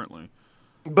not currently.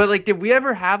 But did we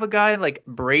ever have a guy like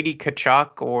Brady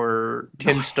Tkachuk or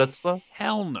Tim Stützle?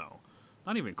 Hell no,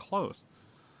 not even close.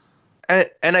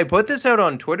 And I put this out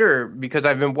on Twitter because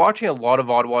I've been watching a lot of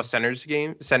Ottawa Senators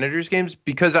games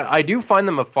because I do find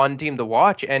them a fun team to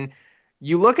watch. And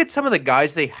you look at some of the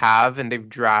guys they have and they've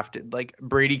drafted, like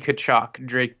Brady Tkachuk,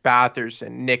 Drake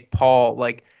Batherson, Nick Paul.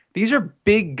 These are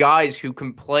big guys who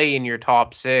can play in your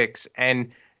top six.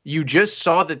 And you just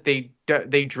saw that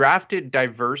they drafted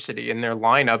diversity in their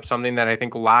lineup, something that I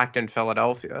think lacked in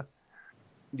Philadelphia.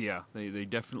 Yeah, they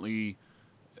definitely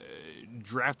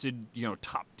drafted,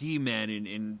 top D-men,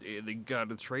 and they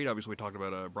got a trade. Obviously, we talked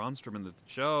about Bronstrom in the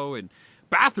show, and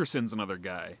Batherson's another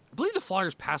guy. I believe the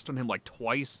Flyers passed on him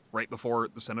twice right before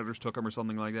the Senators took him or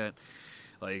something like that.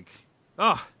 They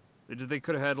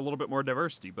could have had a little bit more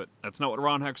diversity, but that's not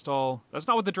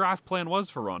what the draft plan was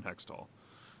for Ron Hextall.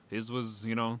 His was,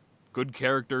 good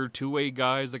character, two-way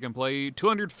guys that can play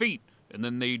 200 feet. And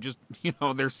then they just,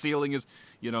 their ceiling is,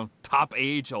 top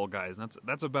AHL guys. And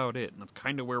that's about it. And that's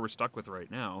kind of where we're stuck with right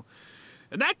now.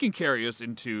 And that can carry us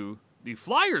into the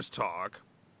Flyers talk.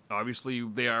 Obviously,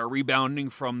 they are rebounding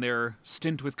from their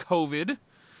stint with COVID.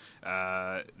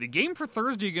 The game for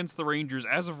Thursday against the Rangers,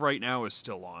 as of right now, is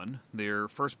still on. Their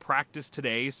first practice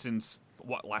today since,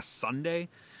 last Sunday?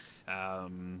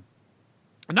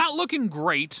 Not looking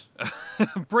great.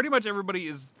 Pretty much everybody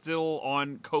is still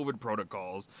on COVID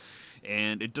protocols.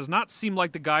 And it does not seem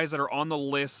like the guys that are on the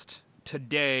list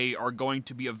today are going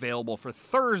to be available for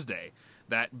Thursday.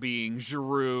 That being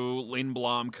Giroux,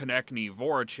 Lindblom, Konechny,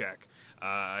 Voracek.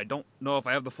 I don't know if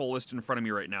I have the full list in front of me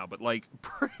right now, but like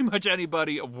pretty much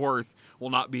anybody of worth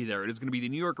will not be there. It is going to be the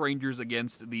New York Rangers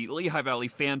against the Lehigh Valley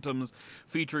Phantoms,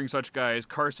 featuring such guys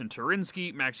Carson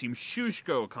Turinsky, Maxim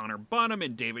Shushko, Connor Bonham,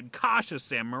 and David Kasha,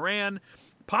 Sam Moran,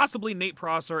 possibly Nate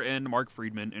Prosser and Mark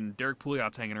Friedman, and Derek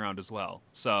Pouliot's hanging around as well.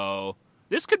 So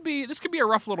this could be a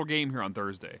rough little game here on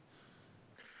Thursday.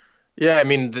 Yeah, I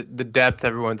mean, the depth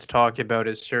everyone's talking about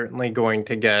is certainly going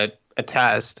to get a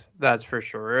test, that's for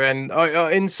sure. And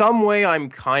in some way, I'm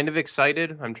kind of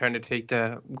excited. I'm trying to take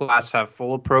the glass half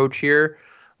full approach here.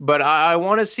 But I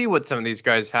want to see what some of these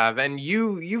guys have. And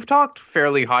you've talked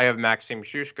fairly high of Maxim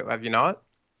Shushko, have you not?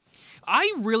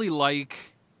 I really like...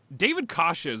 David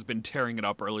Kasha has been tearing it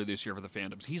up early this year for the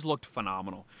Phantoms. He's looked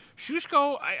phenomenal.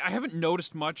 Shushko, I haven't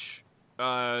noticed much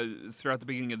throughout the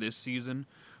beginning of this season,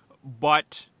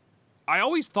 but I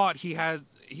always thought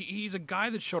he's a guy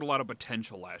that showed a lot of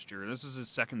potential last year. This is his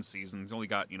second season. He's only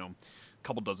got, a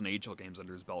couple dozen AHL games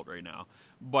under his belt right now.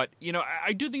 But,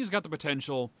 I do think he's got the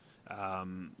potential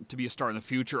to be a star in the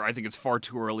future. I think it's far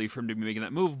too early for him to be making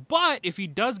that move. But if he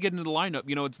does get into the lineup,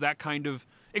 it's that kind of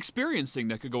experience thing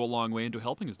that could go a long way into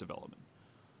helping his development.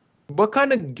 What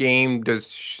kind of game does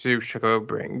Shushko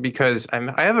bring? Because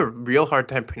I have a real hard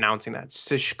time pronouncing that,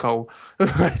 Sishko.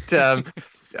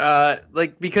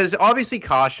 But because obviously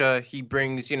Kasha, he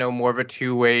brings, more of a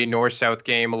two-way north-south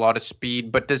game, a lot of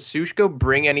speed. But does Shushko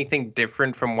bring anything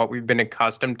different from what we've been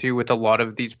accustomed to with a lot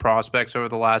of these prospects over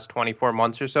the last 24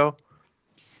 months or so?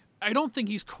 I don't think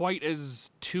he's quite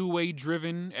as two-way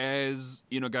driven as,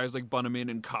 guys like Bunnaman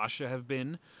and Kasha have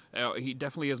been. He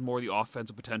definitely has more of the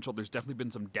offensive potential. There's definitely been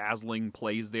some dazzling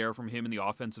plays there from him in the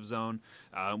offensive zone,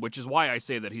 which is why I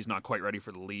say that he's not quite ready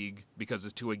for the league, because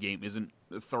his two-way game isn't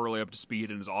thoroughly up to speed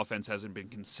and his offense hasn't been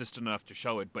consistent enough to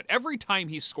show it. But every time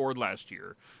he scored last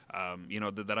year,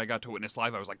 that I got to witness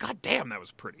live, I was like, God damn, that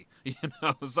was pretty.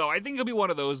 So I think he'll be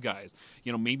one of those guys,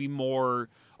 maybe more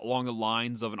along the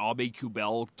lines of an Abe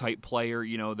Kubel type player,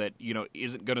 that,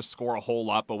 isn't going to score a whole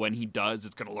lot, but when he does,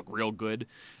 it's going to look real good.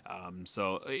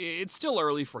 So it's still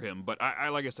early for him, but I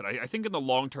like I said, I think in the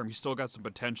long term, he's still got some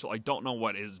potential. I don't know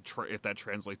if that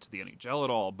translates to the NHL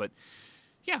at all, but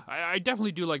yeah, I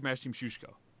definitely do like Maxim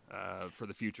Shushko for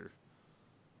the future.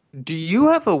 Do you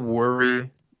have a worry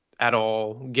at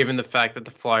all, given the fact that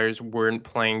the Flyers weren't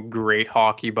playing great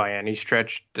hockey by any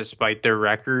stretch, despite their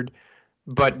record?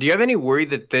 But do you have any worry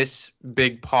that this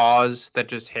big pause that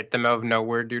just hit them out of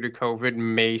nowhere due to COVID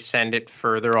may send it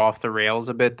further off the rails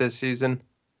a bit this season?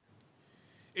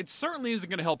 It certainly isn't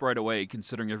going to help right away,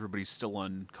 considering everybody's still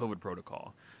on COVID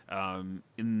protocol.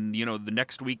 In the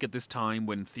next week at this time,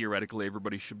 when theoretically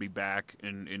everybody should be back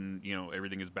and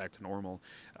everything is back to normal,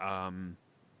 I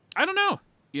don't know.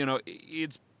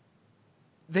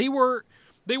 They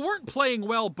weren't playing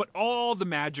well, but all the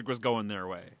magic was going their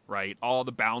way, right? All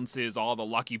the bounces, all the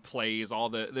lucky plays, all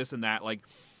the this and that. Like,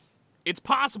 it's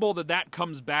possible that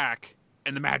comes back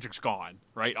and the magic's gone,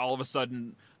 right? All of a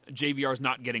sudden, JVR's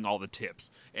not getting all the tips,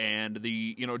 and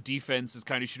the defense is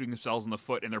kind of shooting themselves in the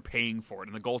foot, and they're paying for it,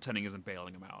 and the goaltending isn't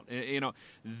bailing them out.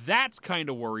 That's kind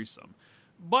of worrisome.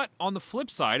 But on the flip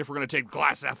side, if we're going to take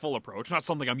glass half full approach, not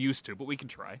something I'm used to, but we can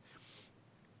try.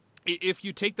 If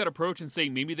you take that approach and say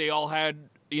maybe they all had,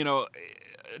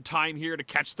 time here to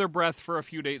catch their breath for a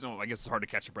few days. I guess it's hard to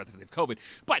catch their breath if they have COVID.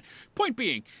 But point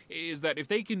being is that if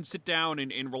they can sit down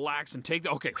and relax and take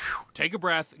a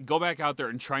breath, go back out there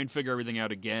and try and figure everything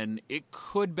out again, it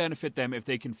could benefit them if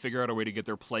they can figure out a way to get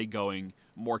their play going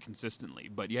more consistently.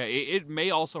 But yeah, it may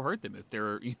also hurt them if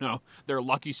their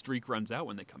lucky streak runs out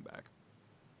when they come back.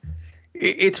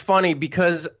 It's funny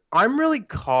because I'm really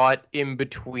caught in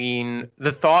between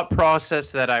the thought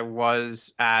process that I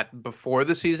was at before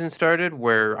the season started,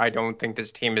 where I don't think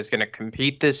this team is going to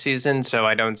compete this season, so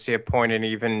I don't see a point in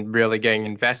even really getting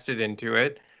invested into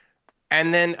it.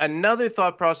 And then another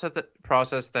thought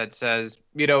process that says,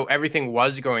 everything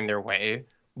was going their way.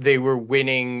 They were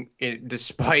winning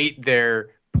despite their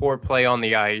poor play on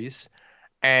the ice.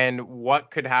 And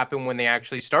what could happen when they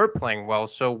actually start playing well?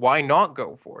 So why not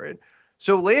go for it?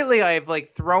 So lately I've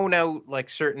thrown out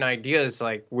certain ideas,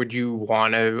 would you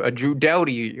want a Drew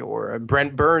Doughty or a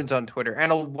Brent Burns on Twitter?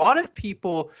 And a lot of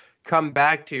people come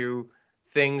back to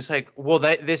things like, well,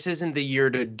 this isn't the year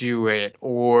to do it,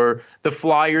 or the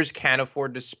Flyers can't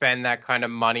afford to spend that kind of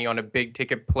money on a big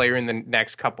ticket player in the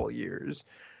next couple of years.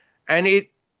 And it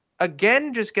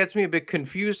again just gets me a bit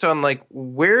confused on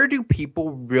where do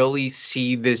people really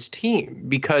see this team?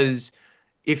 Because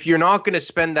if you're not going to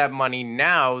spend that money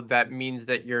now, that means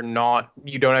that you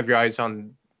don't have your eyes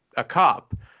on a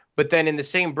cup. But then in the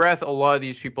same breath, a lot of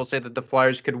these people say that the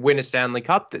Flyers could win a Stanley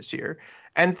Cup this year.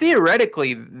 And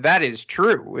theoretically, that is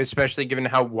true, especially given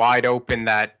how wide open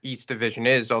that East Division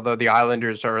is, although the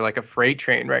Islanders are like a freight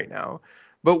train right now.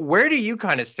 But where do you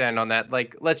kind of stand on that?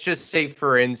 Like, let's just say,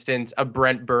 for instance, a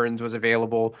Brent Burns was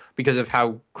available because of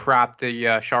how crap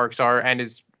the Sharks are, and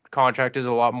his contract is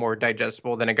a lot more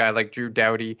digestible than a guy like Drew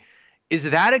Doughty. Is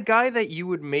that a guy that you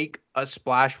would make a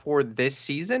splash for this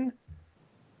season?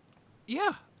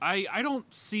 Yeah, I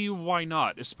don't see why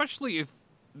not, especially if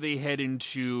they head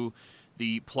into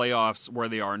the playoffs where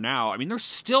they are now. I mean, they're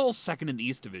still second in the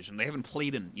East Division. They haven't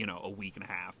played in, a week and a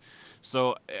half.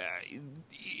 So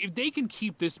if they can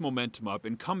keep this momentum up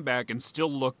and come back and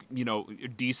still look,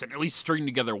 decent, at least string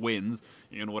together wins,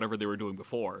 whatever they were doing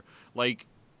before, like,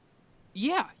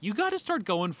 yeah, you got to start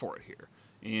going for it here.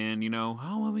 And,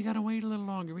 we got to wait a little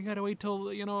longer. We got to wait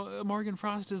till, Morgan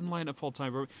Frost isn't lined up full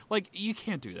time. Like, you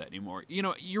can't do that anymore.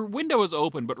 Your window is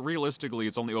open, but realistically,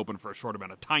 it's only open for a short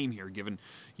amount of time here, given,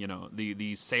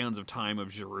 the sands of time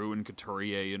of Giroux and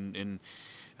Couturier and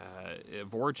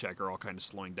Voracek are all kind of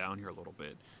slowing down here a little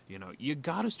bit. You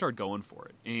got to start going for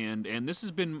it. And this has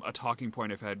been a talking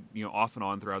point I've had, off and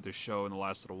on throughout this show in the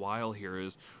last little while here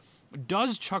is,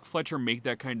 does Chuck Fletcher make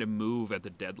that kind of move at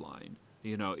the deadline?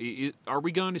 Are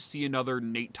we going to see another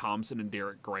Nate Thompson and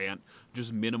Derek Grant,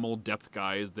 just minimal depth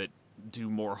guys that do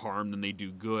more harm than they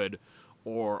do good?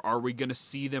 Or are we going to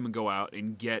see them go out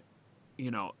and get,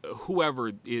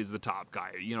 whoever is the top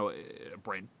guy,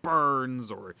 Brent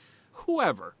Burns or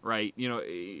whoever, right?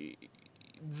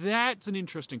 That's an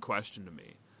interesting question to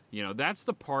me. That's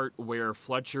the part where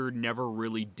Fletcher never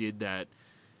really did that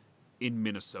in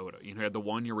Minnesota. He had the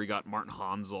 1 year where he got Martin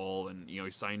Hansel and, he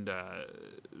signed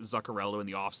Zuccarello in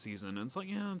the offseason. And it's like,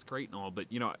 yeah, that's great and all. But,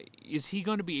 is he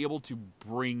going to be able to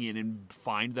bring in and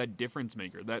find that difference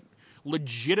maker, that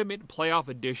legitimate playoff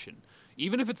addition,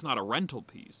 even if it's not a rental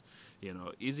piece?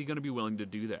 Is he going to be willing to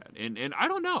do that? And I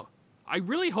don't know. I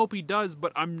really hope he does,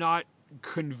 but I'm not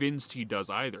convinced he does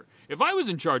either. If I was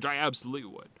in charge, I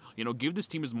absolutely would. Give this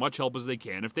team as much help as they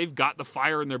can. If they've got the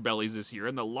fire in their bellies this year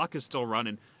and the luck is still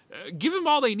running, give them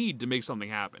all they need to make something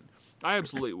happen. I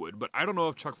absolutely would, but I don't know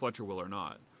if Chuck Fletcher will or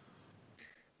not.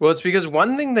 Well, it's because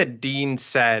one thing that Dean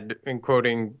said, in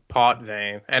quoting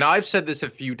Potvin, and I've said this a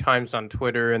few times on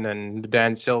Twitter, and then the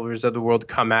Dan Silvers of the world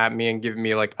come at me and give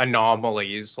me like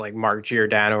anomalies like Mark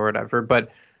Giordano or whatever,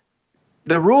 but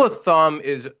the rule of thumb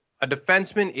is a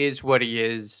defenseman is what he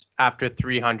is after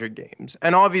 300 games.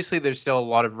 And obviously there's still a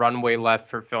lot of runway left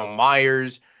for Phil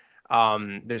Myers.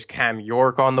 There's Cam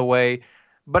York on the way.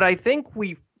 But I think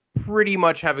we pretty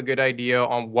much have a good idea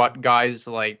on what guys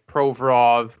like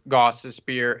Provorov,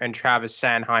 Gostisbehere, and Travis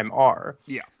Sanheim are.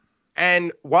 Yeah.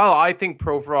 And while I think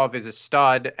Provorov is a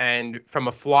stud, and from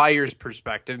a Flyers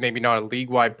perspective, maybe not a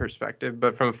league-wide perspective,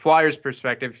 but from a Flyers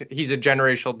perspective, he's a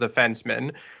generational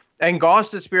defenseman. And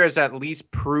Gostisbehere has at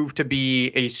least proved to be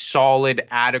a solid,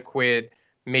 adequate,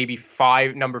 maybe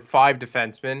number 5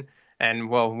 defenseman. And,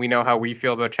 well, we know how we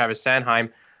feel about Travis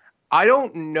Sanheim. I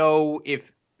don't know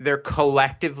if they're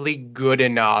collectively good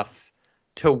enough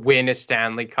to win a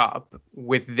Stanley Cup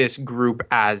with this group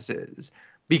as is.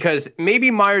 Because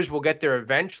maybe Myers will get there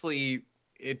eventually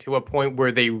to a point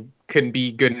where they can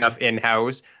be good enough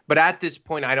in-house. But at this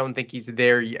point, I don't think he's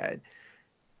there yet.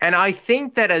 And I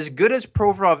think that as good as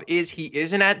Provorov is, he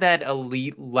isn't at that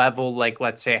elite level like,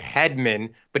 let's say, a Hedman.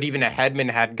 But even a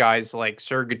Hedman had guys like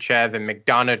Sergachev and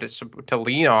McDonough to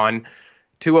lean on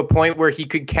to a point where he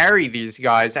could carry these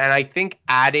guys. And I think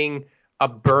adding a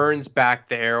Burns back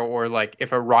there, or like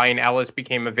if a Ryan Ellis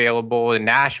became available in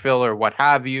Nashville or what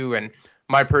have you, and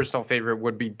my personal favorite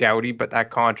would be Doughty, but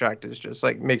that contract is just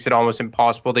like makes it almost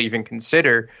impossible to even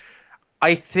consider.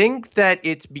 I think that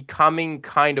it's becoming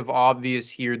kind of obvious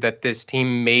here that this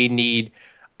team may need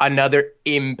another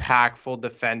impactful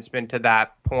defenseman to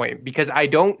that point, because I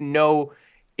don't know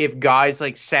if guys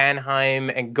like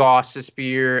Sanheim and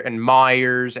Gostisbehere and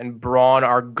Myers and Braun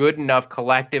are good enough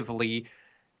collectively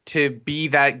to be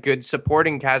that good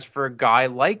supporting cast for a guy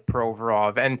like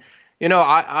Provorov. And,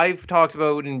 I've talked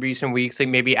about in recent weeks, like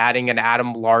maybe adding an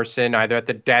Adam Larson either at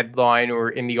the deadline or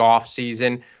in the off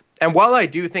season. And while I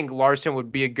do think Larson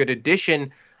would be a good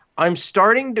addition, I'm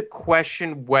starting to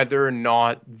question whether or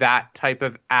not that type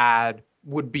of ad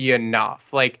would be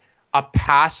enough. Like a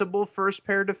passable first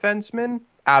pair defenseman,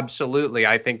 absolutely.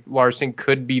 I think Larson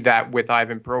could be that with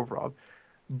Ivan Provorov.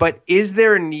 But is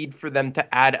there a need for them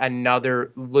to add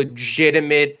another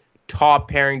legitimate top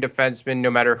pairing defenseman,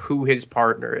 no matter who his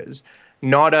partner is?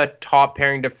 Not a top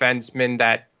pairing defenseman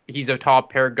that he's a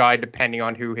top pair guy depending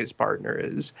on who his partner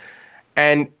is.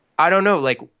 And I don't know,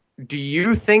 like, do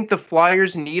you think the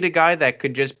Flyers need a guy that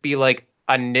could just be like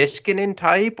a Niskanen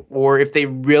type, or if they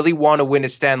really want to win a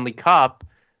Stanley Cup,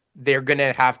 they're going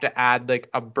to have to add like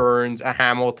a Burns, a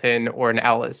Hamilton, or an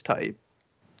Ellis type?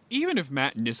 Even if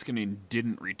Matt Niskanen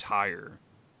didn't retire,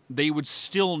 they would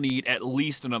still need at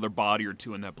least another body or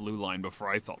two in that blue line before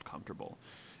I felt comfortable.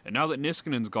 And now that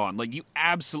Niskanen's gone, like, you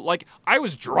absolutely, like, I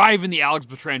was driving the Alex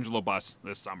Pietrangelo bus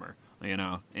this summer, you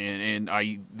know, and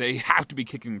they have to be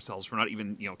kicking themselves for not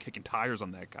even, you know, kicking tires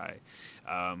on that guy.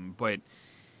 But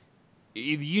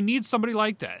you need somebody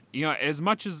like that, you know, as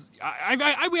much as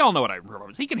we all know what Ivan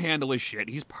Provorov is. He can handle his shit.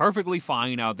 He's perfectly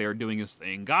fine out there doing his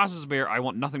thing. Gostisbehere, I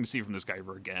want nothing to see from this guy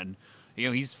ever again. You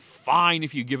know, he's fine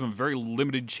if you give him a very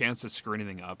limited chance to screw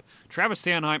anything up. Travis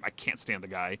Sanheim, I can't stand the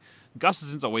guy.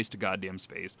 Gustafson's a waste of goddamn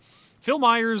space. Phil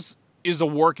Myers is a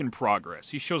work in progress.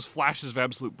 He shows flashes of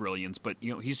absolute brilliance, but,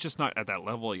 you know, he's just not at that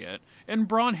level yet. And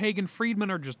Braun, Hagen,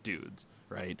 Friedman are just dudes,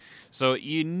 right? So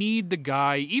you need the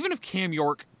guy, even if Cam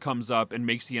York comes up and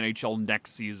makes the NHL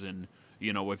next season,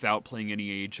 you know, without playing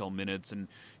any AHL minutes and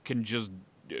can just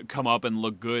come up and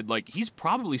look good, like, he's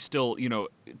probably still, you know,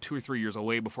 2 or 3 years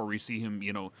away before we see him,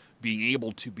 you know, being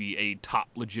able to be a top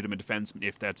legitimate defenseman,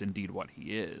 if that's indeed what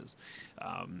he is.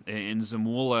 And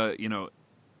Zamula, you know,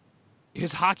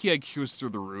 his hockey IQ is through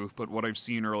the roof, but what I've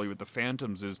seen early with the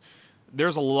Phantoms is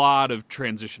there's a lot of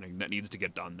transitioning that needs to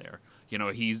get done there. You know,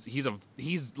 he's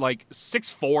like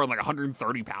 6'4" and like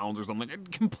 130 pounds or something.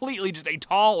 Completely just a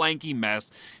tall, lanky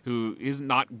mess who is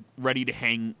not ready to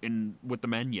hang in with the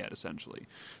men yet, essentially.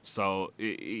 So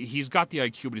he's got the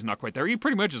IQ, but he's not quite there. He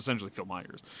pretty much is essentially Phil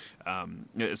Myers,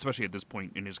 especially at this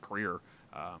point in his career.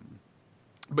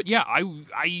 But yeah,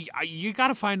 you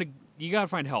gotta find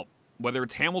help. Whether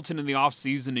it's Hamilton in the off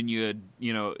season and you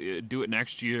do it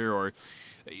next year, or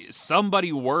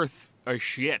somebody worth a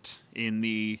shit in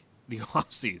the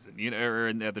off season, you know, or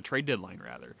in the trade deadline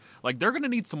rather. Like, they're going to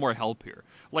need some more help here.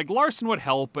 Like, Larson would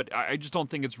help, but I just don't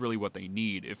think it's really what they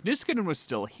need. If Niskanen was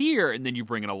still here and then you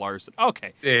bring in a Larson,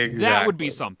 okay, exactly, that would be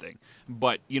something.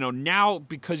 But, you know, now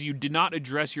because you did not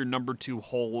address your number 2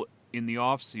 hole in the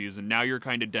off season, now you're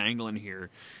kind of dangling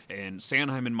here, and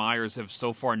Sanheim and Myers have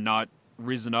so far not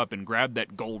risen up and grabbed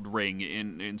that gold ring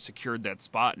and secured that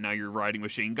spot. Now you're riding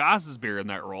with Shane Gostisbehere in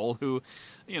that role, who,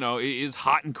 you know, is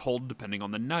hot and cold depending on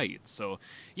the night. So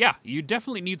yeah, you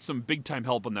definitely need some big time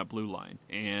help on that blue line,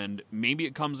 and maybe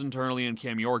it comes internally in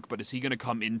Cam York, but is he going to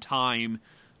come in time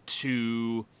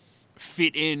to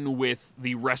fit in with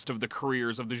the rest of the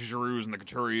careers of the Giroux and the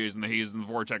Couturiers and the Hayes and the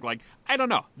Voracek? Like, I don't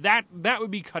know. That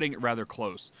would be cutting it rather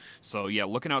close. So yeah,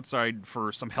 looking outside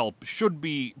for some help should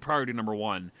be priority number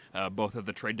 1, both at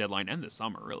the trade deadline and this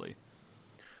summer, really.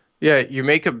 Yeah, you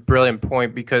make a brilliant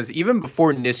point, because even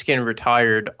before Niskanen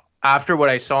retired, after what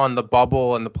I saw in the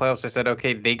bubble and the playoffs, I said,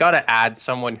 okay, they got to add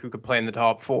someone who could play in the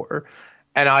top 4.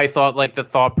 And I thought, like, the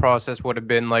thought process would have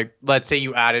been, like, let's say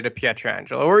you added a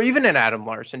Pietrangelo or even an Adam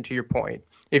Larson, to your point.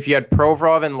 If you had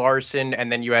Provorov and Larson,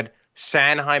 and then you had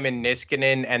Sanheim and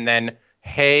Niskanen, and then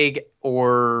Haig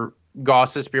or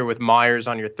Gostisbehere with Myers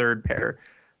on your third pair,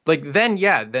 like,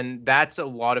 then that's a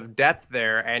lot of depth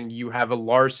there. And you have a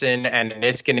Larson and a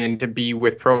Niskanen to be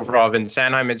with Provorov and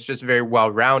Sanheim. It's just very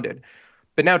well-rounded.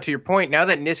 But now, to your point, now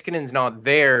that Niskanen's not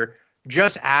there,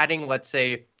 just adding, let's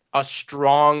say, a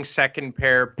strong second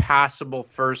pair, passable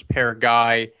first pair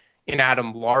guy in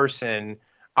Adam Larson,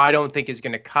 I don't think is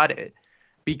going to cut it,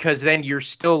 because then you're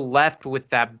still left with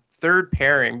that third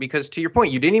pairing, because to your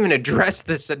point, you didn't even address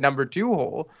this at number 2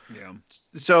 hole. Yeah.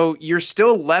 So you're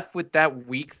still left with that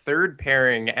weak third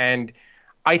pairing. And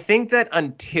I think that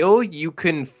until you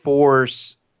can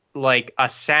force like a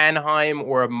Sanheim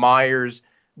or a Myers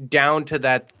down to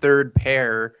that third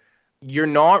pair, you're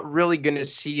not really going to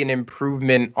see an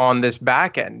improvement on this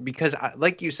back end, because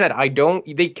like you said,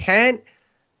 they can't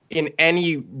in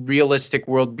any realistic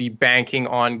world be banking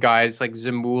on guys like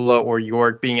Zamula or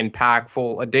York being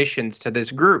impactful additions to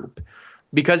this group,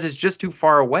 because it's just too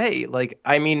far away. Like,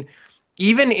 I mean,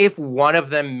 even if one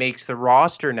of them makes the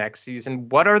roster next season,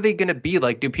 what are they going to be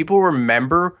like? Do people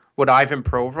remember what Ivan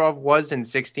Provorov was in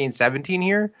 16-17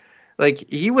 here? Like,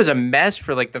 he was a mess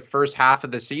for like the first half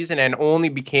of the season and only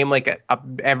became like a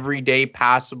everyday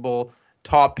passable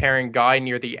top pairing guy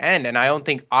near the end. And I don't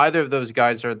think either of those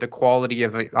guys are the quality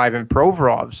of Ivan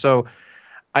Provorov. So,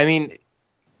 I mean,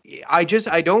 I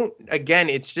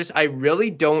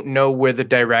really don't know where the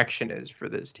direction is for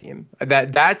this team.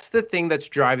 That's the thing that's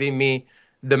driving me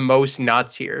the most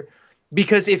nuts here.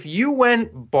 Because if you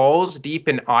went balls deep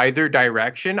in either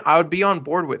direction, I would be on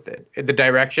board with it. In the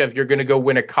direction of you're going to go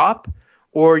win a cup,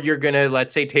 or you're going to,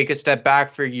 let's say, take a step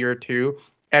back for a year or two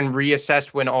and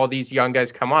reassess when all these young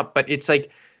guys come up. But it's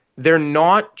like they're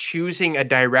not choosing a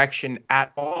direction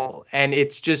at all. And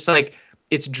it's just like,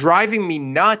 it's driving me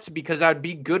nuts because I'd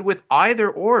be good with either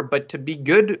or, but to be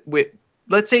good with,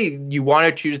 let's say you want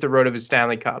to choose the road of a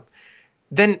Stanley Cup,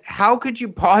 then how could you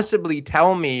possibly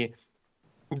tell me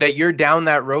that you're down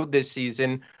that road this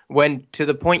season when, to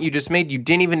the point you just made, you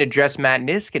didn't even address Matt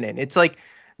Niskanen? It's like,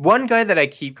 one guy that I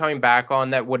keep coming back on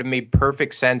that would have made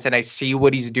perfect sense, and I see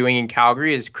what he's doing in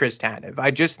Calgary, is Chris Tanev. I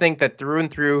just think that through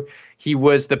and through, he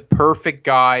was the perfect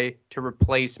guy to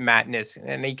replace Matt Niskanen.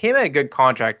 And he came at a good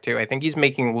contract, too. I think he's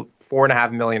making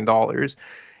 $4.5 million.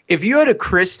 If you had a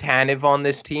Chris Tanev on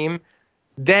this team,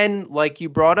 then, like you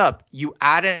brought up, you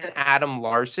add an Adam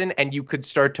Larson, and you could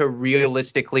start to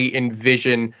realistically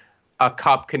envision a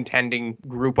cup contending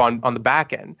group on the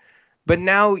back end. But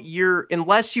now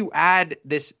unless you add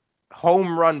this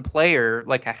home run player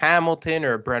like a Hamilton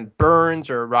or a Brent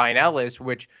Burns or a Ryan Ellis,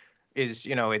 which is,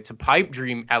 it's a pipe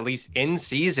dream, at least in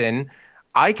season,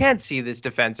 I can't see this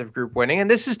defensive group winning. And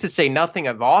this is to say nothing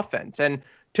of offense. And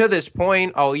to this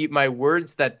point, I'll eat my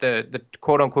words that the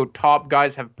quote unquote top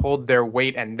guys have pulled their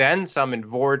weight and then some in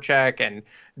Voracek and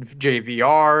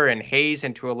JVR and Hayes,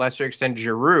 and to a lesser extent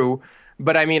Giroux.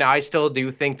 But I mean, I still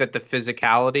do think that the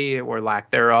physicality or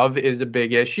lack thereof is a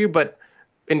big issue. But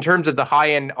in terms of the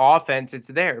high-end offense, it's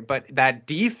there. But that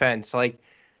defense, like,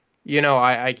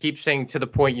 I keep saying to the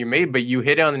point you made, but you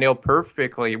hit it on the nail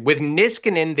perfectly. With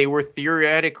Niskanen, they were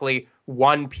theoretically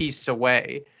one piece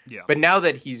away. Yeah. But now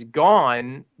that he's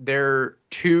gone, they're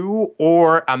two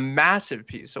or a massive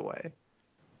piece away.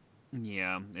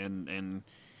 Yeah, and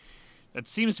that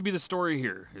seems to be the story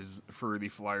here, is for the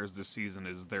Flyers this season,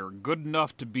 is they're good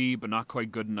enough to be, but not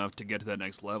quite good enough to get to that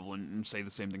next level, and say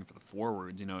the same thing for the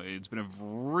forwards. It's been a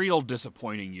real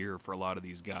disappointing year for a lot of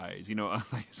these guys. Like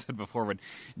I said before, when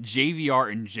JVR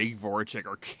and Jake Voracek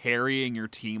are carrying your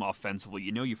team offensively,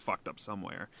 you fucked up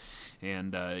somewhere.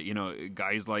 And,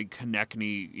 guys like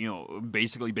Konechny,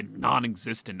 basically been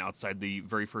non-existent outside the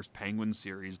very first Penguins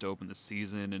series to open the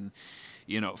season, and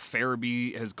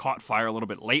Farabee has caught fire a little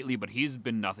bit lately, but he's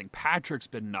been nothing. Patrick's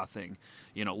been nothing.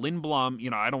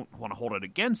 Lindblom, I don't want to hold it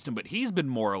against him, but he's been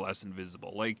more or less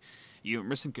invisible. Like, you're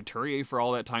missing Couturier for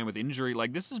all that time with injury.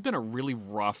 Like, this has been a really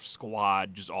rough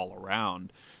squad just all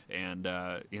around. And,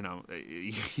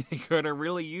 they could have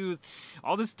really used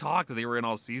all this talk that they were in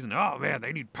all season. Oh, man,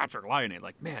 they need Patrick Laine.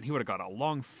 Like, man, he would have got a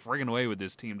long friggin' way with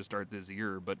this team to start this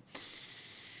year. But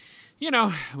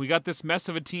we got this mess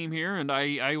of a team here, and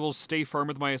I will stay firm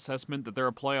with my assessment that they're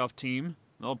a playoff team.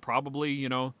 They'll probably,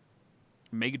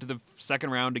 make it to the second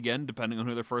round again, depending on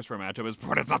who their first round matchup is,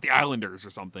 but it's not the Islanders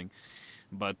or something.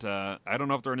 But I don't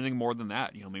know if they're anything more than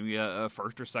that. Maybe a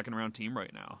first or second round team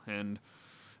right now. And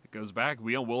it goes back.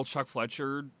 Will Chuck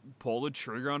Fletcher pull the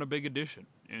trigger on a big addition?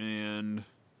 And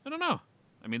I don't know.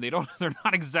 I mean, they're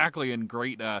not exactly in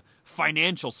great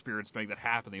financial spirits to make that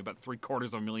happen. They have about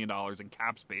 $750,000 in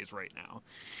cap space right now.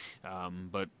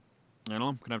 But I don't know.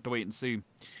 I'm going to have to wait and see.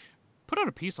 Put out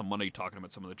a piece on Monday talking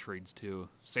about some of the trades, too.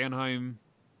 Sanheim,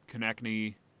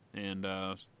 Konechny, and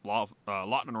Lawton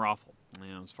and Raffle.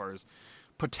 As far as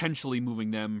potentially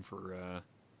moving them for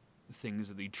things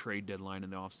at the trade deadline in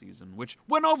the offseason, which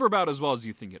went over about as well as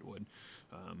you think it would.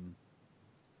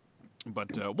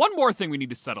 But one more thing we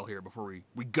need to settle here before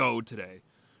we go today.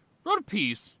 Wrote a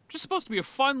piece, just supposed to be a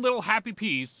fun little happy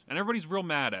piece, and everybody's real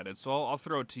mad at it, so I'll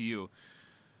throw it to you.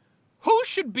 Who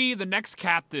should be the next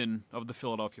captain of the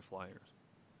Philadelphia Flyers?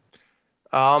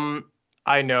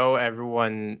 I know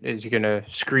everyone is going to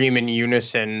scream in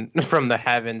unison from the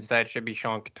heavens that should be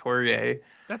Sean Couturier.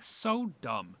 That's so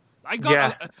dumb.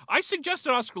 I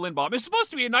suggested Oscar Lindblom. It's supposed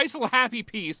to be a nice little happy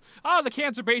piece. Oh, the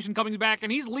cancer patient coming back,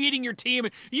 and he's leading your team,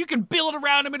 and you can build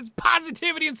around him, and it's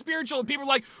positivity and spiritual, and people are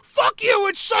like, fuck you,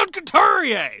 it's Sean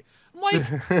Couturier! I'm like,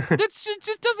 that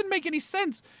just doesn't make any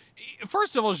sense.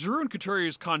 First of all, Giroux and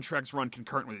Couturier's contracts run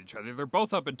concurrent with each other. They're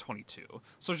both up in 22.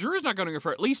 So Giroux's not going to go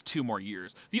for at least 2 more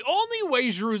years. The only way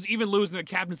Giroux's even losing the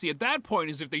captaincy at that point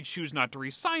is if they choose not to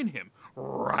re-sign him,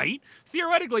 right?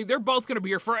 Theoretically, they're both going to be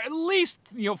here for at least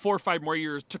 4 or 5 more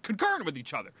years to concurrent with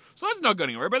each other. So that's not going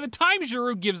anywhere. By the time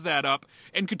Giroux gives that up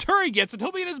and Couturier gets it,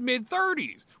 he'll be in his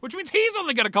mid-30s, which means he's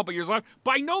only got a couple years left.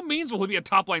 By no means will he be a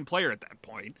top-line player at that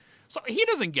point. So he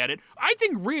doesn't get it. I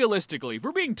think realistically, if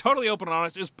we're being totally open and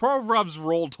honest, it's Provorov's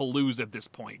role to lose at this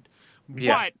point.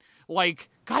 Yeah. But,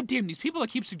 goddamn, these people that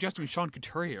keep suggesting Sean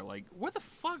Couturier, what the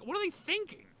fuck? What are they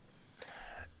thinking?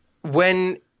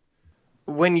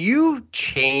 When you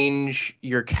change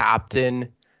your captain,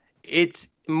 it's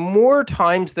more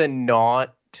times than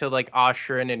not to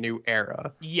usher in a new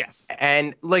era. Yes.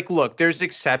 And look, there's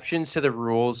exceptions to the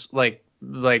rules, like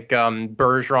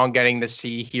Bergeron getting the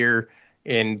C here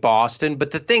in Boston.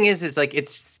 But the thing is like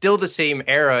it's still the same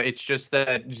era. It's just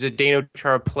that Zdeno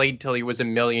Chara played till he was a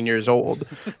million years old.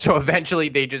 So eventually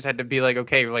they just had to be like,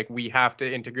 okay, like we have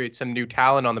to integrate some new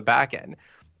talent on the back end.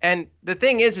 And the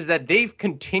thing is that they've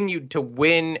continued to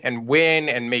win and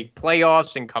make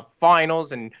playoffs and cup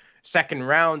finals and second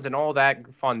rounds and all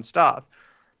that fun stuff.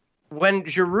 When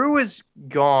Giroux is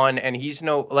gone and he's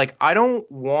I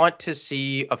don't want to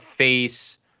see a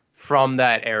face from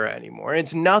that era anymore.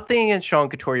 It's nothing against Sean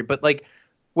Couturier, but like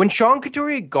when Sean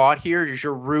Couturier got here,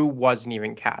 Giroux wasn't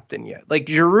even captain yet. Like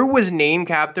Giroux was named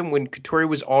captain when Couturier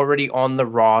was already on the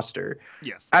roster.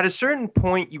 Yes. At a certain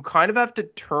point, you kind of have to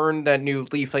turn that new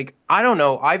leaf. Like, I don't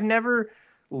know. I've never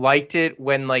liked it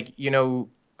when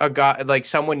a guy like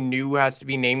someone new has to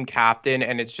be named captain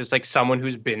and it's just like someone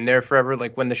who's been there forever.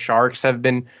 Like when the Sharks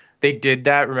they did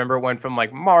that. Remember, it went from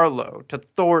like Marleau to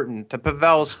Thornton to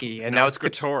Pavelski, and now it's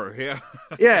Couture. Yeah.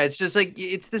 Yeah, it's just like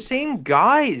it's the same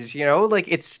guys, like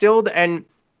it's still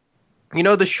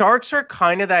the Sharks are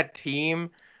kind of that team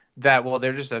that, well,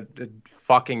 they're just a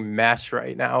fucking mess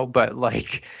right now, but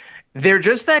like they're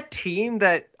just that team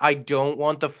that I don't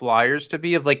want the Flyers to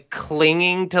be, of like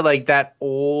clinging to like that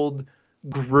old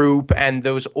group and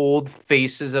those old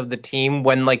faces of the team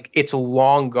when like it's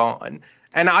long gone.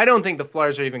 And I don't think the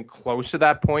Flyers are even close to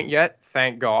that point yet,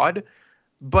 thank God.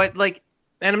 But like,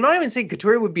 and I'm not even saying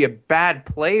Couturier would be a bad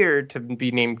player to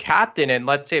be named captain. And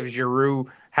let's say if Giroux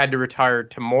had to retire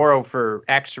tomorrow for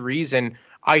X reason,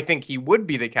 I think he would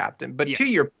be the captain. But to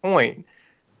your point,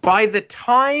 by the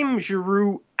time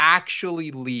Giroux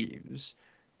actually leaves,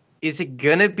 is it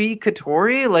going to be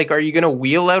Couturier? Like, are you going to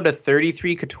wheel out a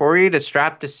 33 Couturier to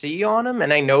strap the C on him?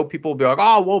 And I know people will be like,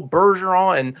 oh, well,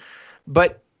 Bergeron.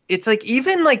 But it's like,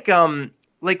 even like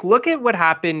look at what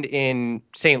happened in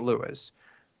St. Louis.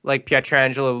 Like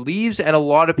Pietrangelo leaves, and a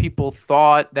lot of people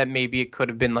thought that maybe it could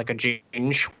have been like a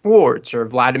Jaden Schwartz or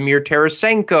Vladimir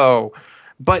Tarasenko.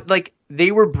 But like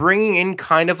they were bringing in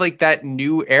kind of like that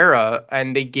new era,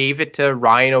 and they gave it to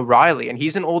Ryan O'Reilly. And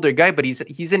he's an older guy, but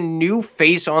he's a new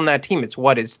face on that team. It's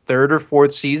his third or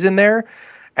fourth season there.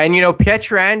 And,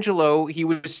 Pietrangelo, he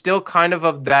was still kind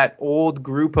of that old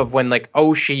group of when like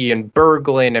Oshie and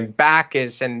Berglund and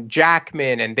Backus and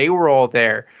Jackman, and they were all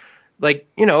there. Like,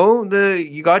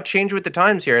 you got to change with the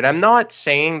times here. And I'm not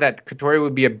saying that Couturier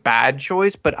would be a bad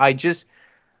choice, but I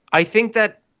think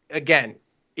that, again,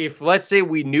 if let's say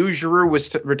we knew Giroux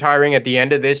was retiring at the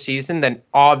end of this season, then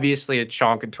obviously it's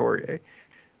Sean Couturier.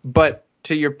 But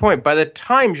to your point, by the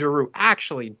time Giroux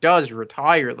actually does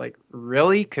retire, like,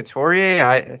 really,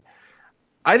 Couturier,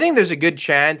 I think there's a good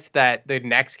chance that the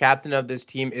next captain of this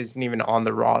team isn't even on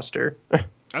the roster.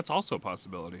 That's also a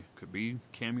possibility. Could be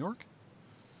Cam York.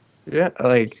 Yeah,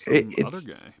 like it's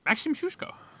other guy, Maxim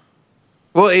Shushko.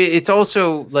 Well, it's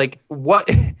also like what,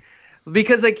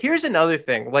 because like here's another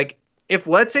thing. Like if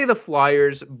let's say the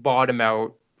Flyers bottom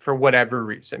out for whatever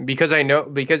reason, because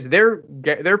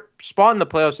their spot in the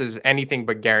playoffs is anything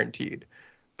but guaranteed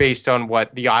based on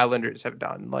what the Islanders have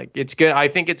done. Like it's good. I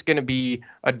think it's going to be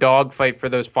a dogfight for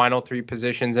those final three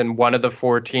positions, and one of the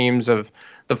four teams of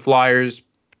the Flyers,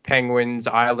 Penguins,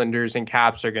 Islanders, and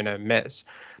Caps are going to miss.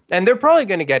 And they're probably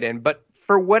going to get in, but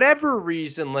for whatever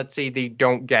reason, let's say they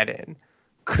don't get in.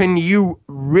 Can you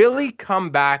really come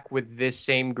back with this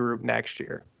same group next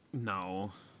year?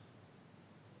 No.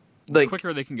 Like, the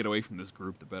quicker they can get away from this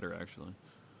group, the better, actually.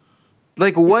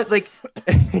 Like, what? Like,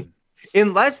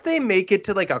 unless they make it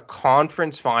to, like, a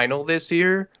conference final this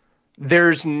year,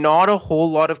 there's not a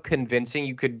whole lot of convincing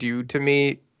you could do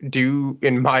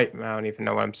I don't even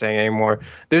know what I'm saying anymore.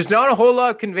 There's not a whole lot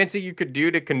of convincing you could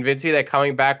do to convince you that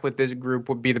coming back with this group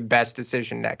would be the best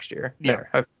decision next year. Yeah.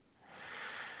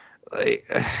 The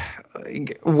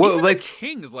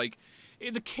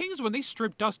Kings, when they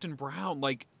stripped Dustin Brown,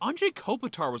 like, Andrei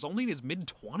Kopitar was only in his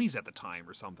mid-20s at the time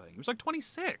or something. He was like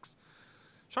 26.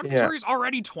 Sean Couturier's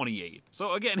already 28.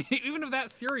 So again, even if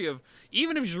that theory of,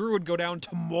 even if Giroux would go down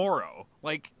tomorrow,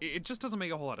 like, it just doesn't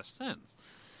make a whole lot of sense.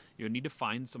 You would need to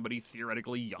find somebody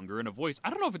theoretically younger in a voice. I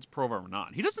don't know if it's Provorov or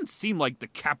not. He doesn't seem like the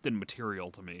captain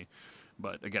material to me.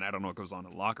 But again, I don't know what goes on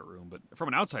in the locker room. But from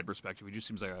an outside perspective, he just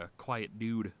seems like a quiet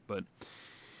dude. But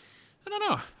I don't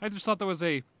know. I just thought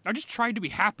I just tried to be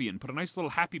happy and put a nice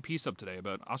little happy piece up today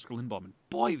about Oscar Lindblom. And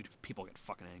boy, people get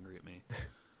fucking angry at me.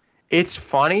 It's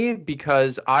funny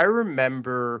because I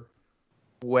remember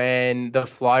when the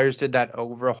Flyers did that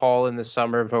overhaul in the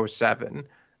summer of 2007.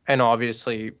 And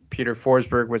obviously, Peter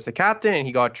Forsberg was the captain, and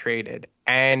he got traded.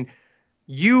 And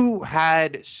you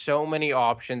had so many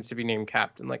options to be named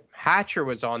captain. Like, Hatcher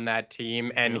was on that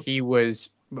team, and he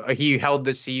held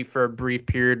the C for a brief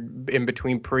period in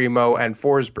between Primo and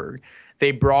Forsberg.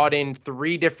 They brought in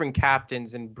 3 different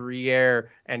captains in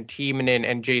Briere and Timonen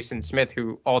and Jason Smith,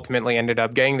 who ultimately ended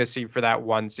up getting the C for that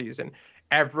one season.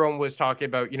 Everyone was talking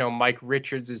about, Mike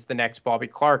Richards is the next Bobby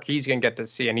Clark. He's going to get the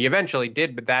C, and he eventually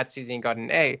did, but that season he got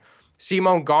an A.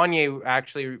 Simon Gagne,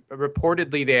 actually,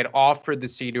 reportedly, they had offered the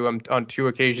C to him on 2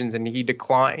 occasions, and he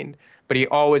declined, but he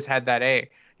always had that A.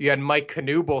 You had Mike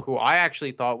Knuble, who I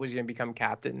actually thought was going to become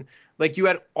captain. Like, you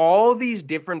had all these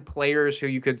different players who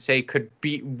you could say could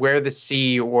wear the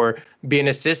C or be an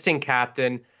assistant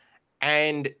captain,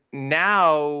 and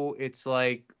now it's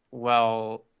like,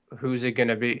 well, who's it going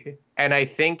to be? And I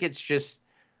think it's just,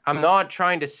 I'm not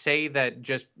trying to say that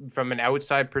just from an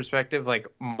outside perspective, like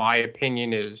my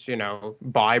opinion is,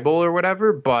 Bible or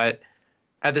whatever, but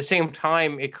at the same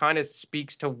time, it kind of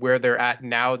speaks to where they're at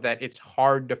now, that it's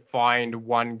hard to find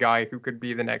one guy who could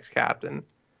be the next captain.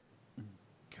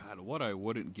 God, what I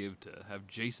wouldn't give to have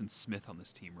Jason Smith on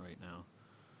this team right now.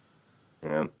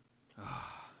 Yeah.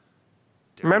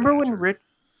 Remember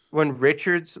when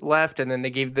Richards left and then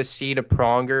they gave the C to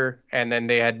Pronger and then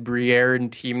they had Briere and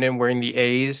Timonen wearing the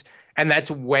A's, and that's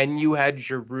when you had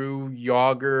Giroux,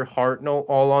 Yager, Hartnell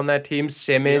all on that team,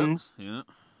 Simmons. Yeah.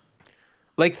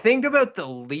 Like, think about the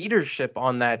leadership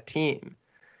on that team.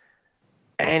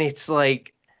 And it's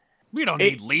like, we don't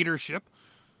need leadership.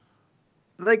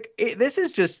 Like, this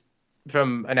is just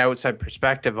from an outside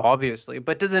perspective, obviously,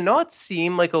 but does it not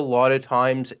seem like a lot of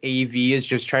times AV is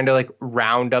just trying to, like,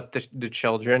 round up the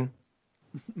children?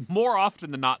 More often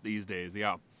than not these days,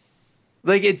 yeah.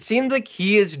 Like, it seems like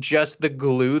he is just the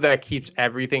glue that keeps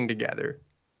everything together.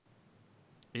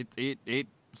 It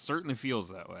certainly feels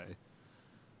that way.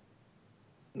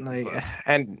 Like,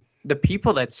 and the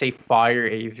people that say fire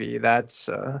AV, that's...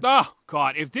 Oh,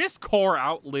 God, if this core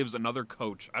outlives another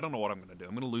coach, I don't know what I'm going to do.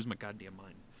 I'm going to lose my goddamn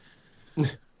mind.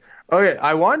 Okay,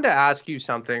 I wanted to ask you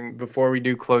something before we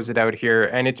do close it out here,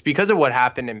 and it's because of what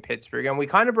happened in Pittsburgh, and we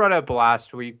kind of brought it up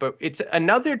last week, but it's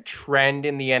another trend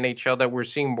in the NHL that we're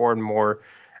seeing more and more,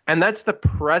 and that's the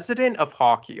president of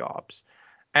hockey ops.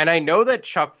 And I know that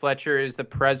Chuck Fletcher is the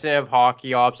president of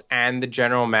hockey ops and the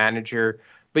general manager,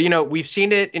 but, we've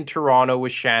seen it in Toronto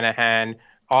with Shanahan.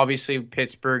 Obviously,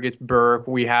 Pittsburgh, it's Burke.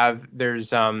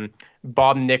 There's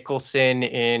Bob Nicholson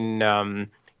in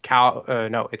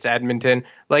it's Edmonton.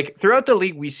 Like, throughout the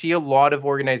league, we see a lot of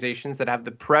organizations that have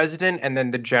the president and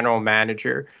then the general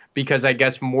manager, because I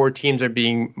guess more teams are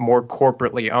being more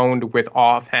corporately owned with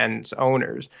offhand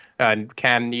owners.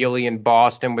 Cam Neely in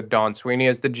Boston with Don Sweeney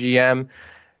as the GM.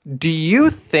 Do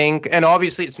you think, and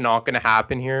obviously it's not going to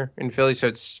happen here in Philly, so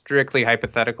it's strictly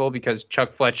hypothetical because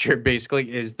Chuck Fletcher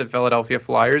basically is the Philadelphia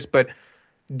Flyers, but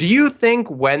do you think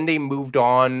when they moved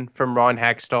on from Ron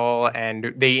Hextall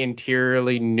and they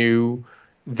interiorly knew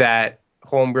that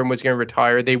Holmgren was going to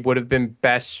retire, they would have been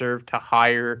best served to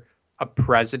hire a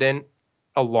president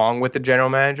along with the general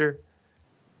manager?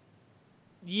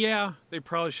 Yeah, they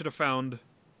probably should have found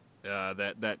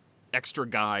that extra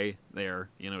guy there,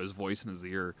 his voice in his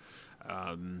ear,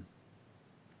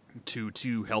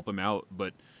 to help him out.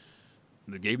 But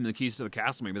they gave him the keys to the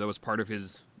castle. Maybe that was part of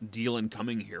his deal in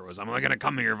coming here, was I'm only going to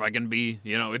come here if I can be,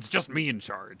 it's just me in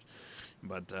charge.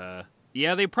 But,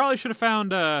 yeah, they probably should have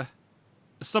found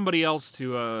somebody else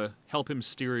to help him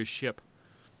steer his ship.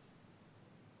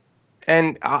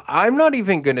 And I'm not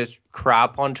even going to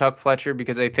crap on Chuck Fletcher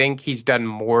because I think he's done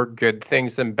more good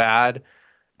things than bad.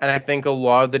 And I think a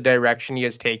lot of the direction he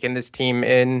has taken this team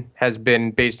in has been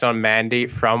based on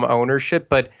mandate from ownership.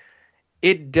 But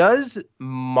it does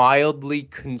mildly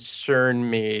concern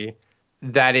me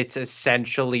that it's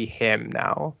essentially him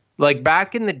now. Like,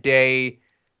 back in the day,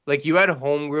 like, you had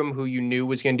Holmgren, who you knew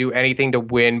was going to do anything to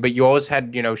win, but you always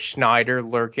had, Schneider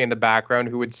lurking in the background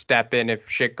who would step in if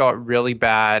shit got really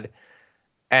bad.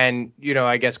 And,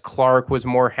 I guess Clark was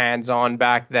more hands-on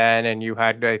back then, and you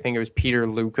had, I think it was Peter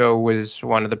Luco was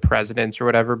one of the presidents or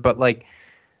whatever. But, like,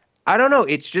 I don't know.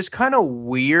 It's just kind of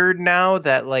weird now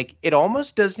that, like, it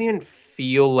almost doesn't even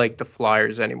feel like the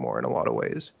Flyers anymore in a lot of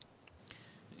ways.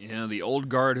 Yeah, the old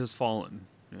guard has fallen.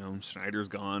 Schneider's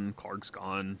gone, Clark's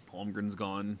gone, Holmgren's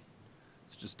gone.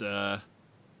 It's just a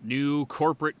new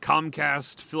corporate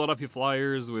Comcast Philadelphia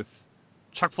Flyers with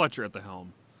Chuck Fletcher at the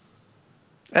helm.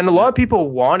 And a lot of people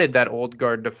wanted that old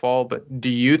guard to fall, but do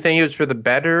you think it was for the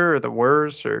better or the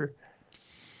worse? Or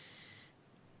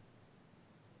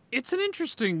it's an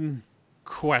interesting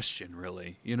question,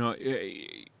 really.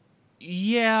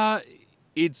 Yeah,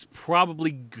 it's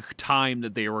probably time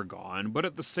that they were gone, but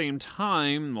at the same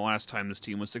time, the last time this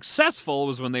team was successful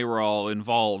was when they were all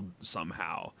involved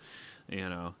somehow.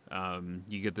 You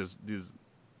get this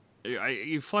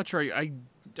Fletcher,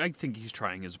 I think he's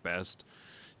trying his best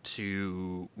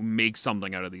to make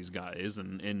something out of these guys,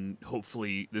 and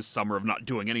hopefully this summer of not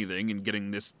doing anything and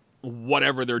getting this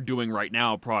whatever they're doing right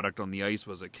now product on the ice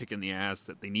was a kick in the ass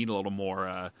that they need a little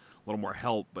more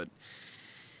help. But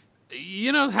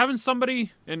having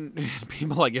somebody, and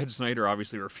people like Ed Snyder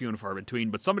obviously are few and far between,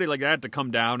 but somebody like that to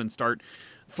come down and start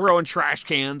throwing trash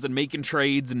cans and making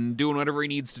trades and doing whatever he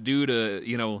needs to do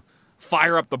to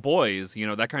fire up the boys,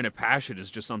 that kind of passion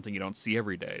is just something you don't see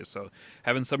every day. So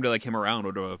having somebody like him around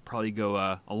would probably go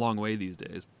a long way these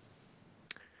days.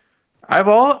 I've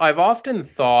often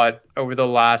thought over the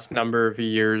last number of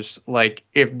years, like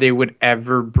if they would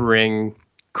ever bring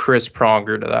Chris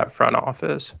Pronger to that front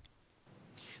office.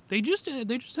 They just had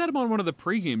him on one of the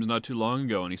pre-games not too long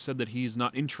ago, and he said that he's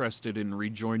not interested in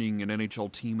rejoining an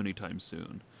NHL team anytime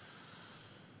soon.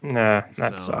 Nah,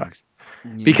 that sucks.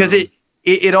 Because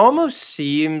it almost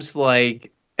seems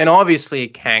like, and obviously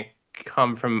it can't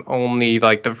come from only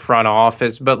like the front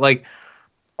office, but like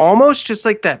almost just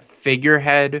like that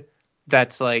figurehead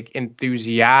that's like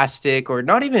enthusiastic, or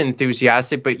not even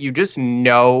enthusiastic, but you just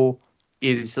know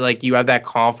is like you have that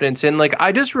confidence in. Like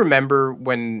I just remember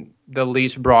when the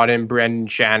Leafs brought in Brendan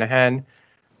Shanahan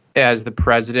as the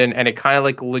president, and it kind of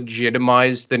like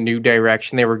legitimized the new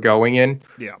direction they were going in.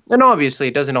 Yeah. And obviously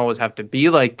it doesn't always have to be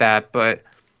like that, but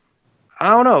I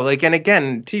don't know. Like, and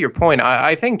again, to your point,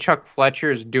 I think Chuck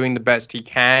Fletcher is doing the best he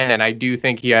can, and I do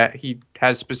think he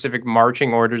has specific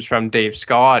marching orders from Dave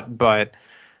Scott. But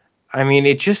I mean,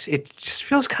 it just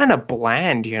feels kind of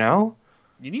bland, You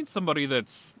need somebody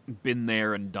that's been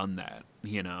there and done that.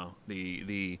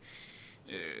 The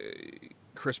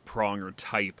Chris Pronger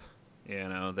type.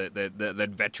 That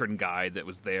veteran guy that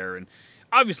was there, and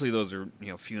obviously those are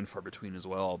few and far between as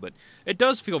well. But it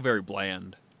does feel very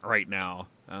bland right now.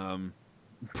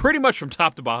 Pretty much from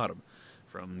top to bottom,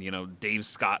 from Dave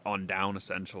Scott on down,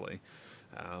 essentially.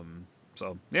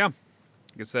 So yeah,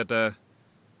 I guess that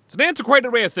it's an antiquated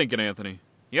way of thinking, Anthony.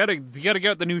 You gotta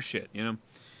get the new shit,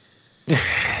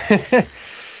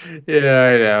 Yeah,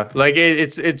 I know. Like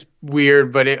it's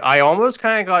weird, but I almost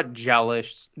kind of got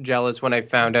jealous when I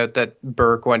found out that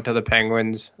Burke went to the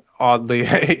Penguins. Oddly,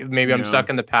 maybe I'm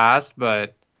stuck in the past,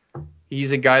 but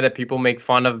he's a guy that people make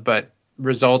fun of, but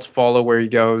results follow where he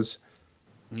goes.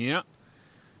 Yeah.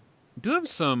 Do have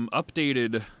some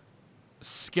updated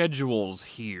schedules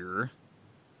here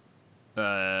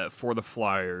for the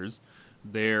Flyers.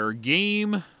 Their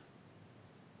game... Oh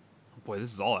boy,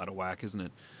 this is all out of whack, isn't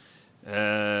it?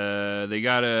 They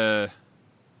got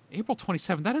April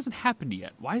 27th. That hasn't happened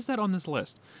yet. Why is that on this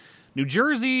list? New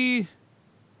Jersey...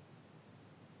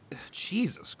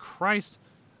 Jesus Christ.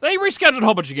 They rescheduled a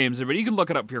whole bunch of games, but you can look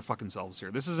it up for your fucking selves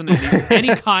here. This isn't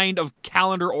any kind of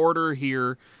calendar order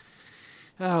here.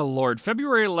 Oh, Lord.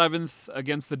 February 11th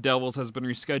against the Devils has been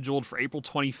rescheduled for April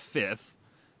 25th.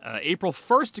 April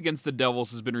 1st against the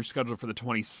Devils has been rescheduled for the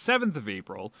 27th of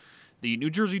April. The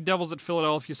New Jersey Devils at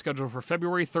Philadelphia, scheduled for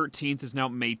February 13th, is now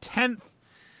May 10th.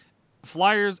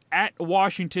 Flyers at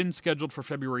Washington, scheduled for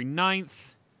February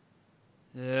 9th.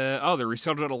 They're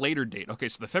rescheduled at a later date. Okay,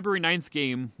 so the February 9th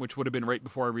game, which would have been right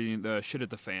before everything the shit at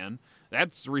the fan,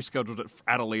 that's rescheduled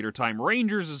at a later time.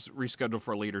 Rangers is rescheduled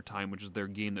for a later time, which is their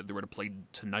game that they were to play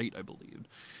tonight, I believe.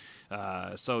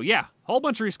 So yeah, whole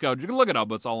bunch of rescheduled. You can look it up,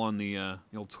 but it's all on the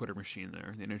old Twitter machine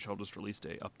there. The NHL just released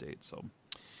a update, so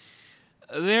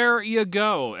there you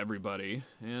go, everybody.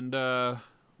 And we'll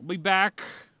be back.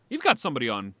 You've got somebody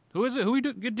on. Who is it? Who we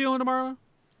get dealing tomorrow?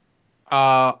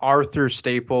 Arthur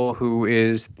Staple, who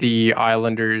is the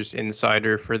Islanders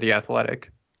insider for The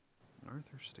Athletic.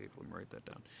 Arthur Staple, write that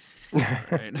down.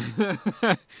 All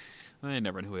right. I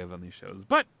never know who we have on these shows,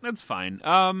 but that's fine.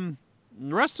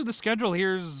 The rest of the schedule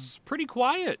here is pretty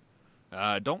quiet.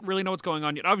 Don't really know what's going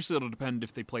on yet. Obviously, it'll depend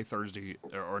if they play Thursday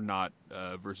or not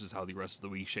versus how the rest of the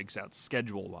week shakes out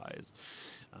schedule-wise.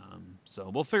 So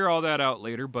we'll figure all that out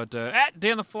later. But at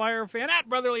Dan the Flyer fan, at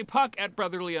Brotherly Puck, at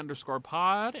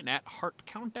Brotherly_pod, and at Heart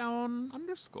Countdown_.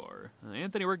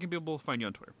 Anthony, where can people find you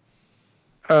on Twitter?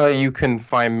 You can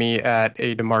find me at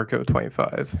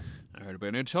ADeMarco25. All right,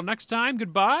 but until next time,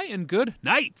 goodbye and good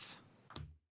night.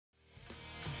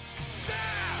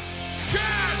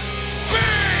 Yeah!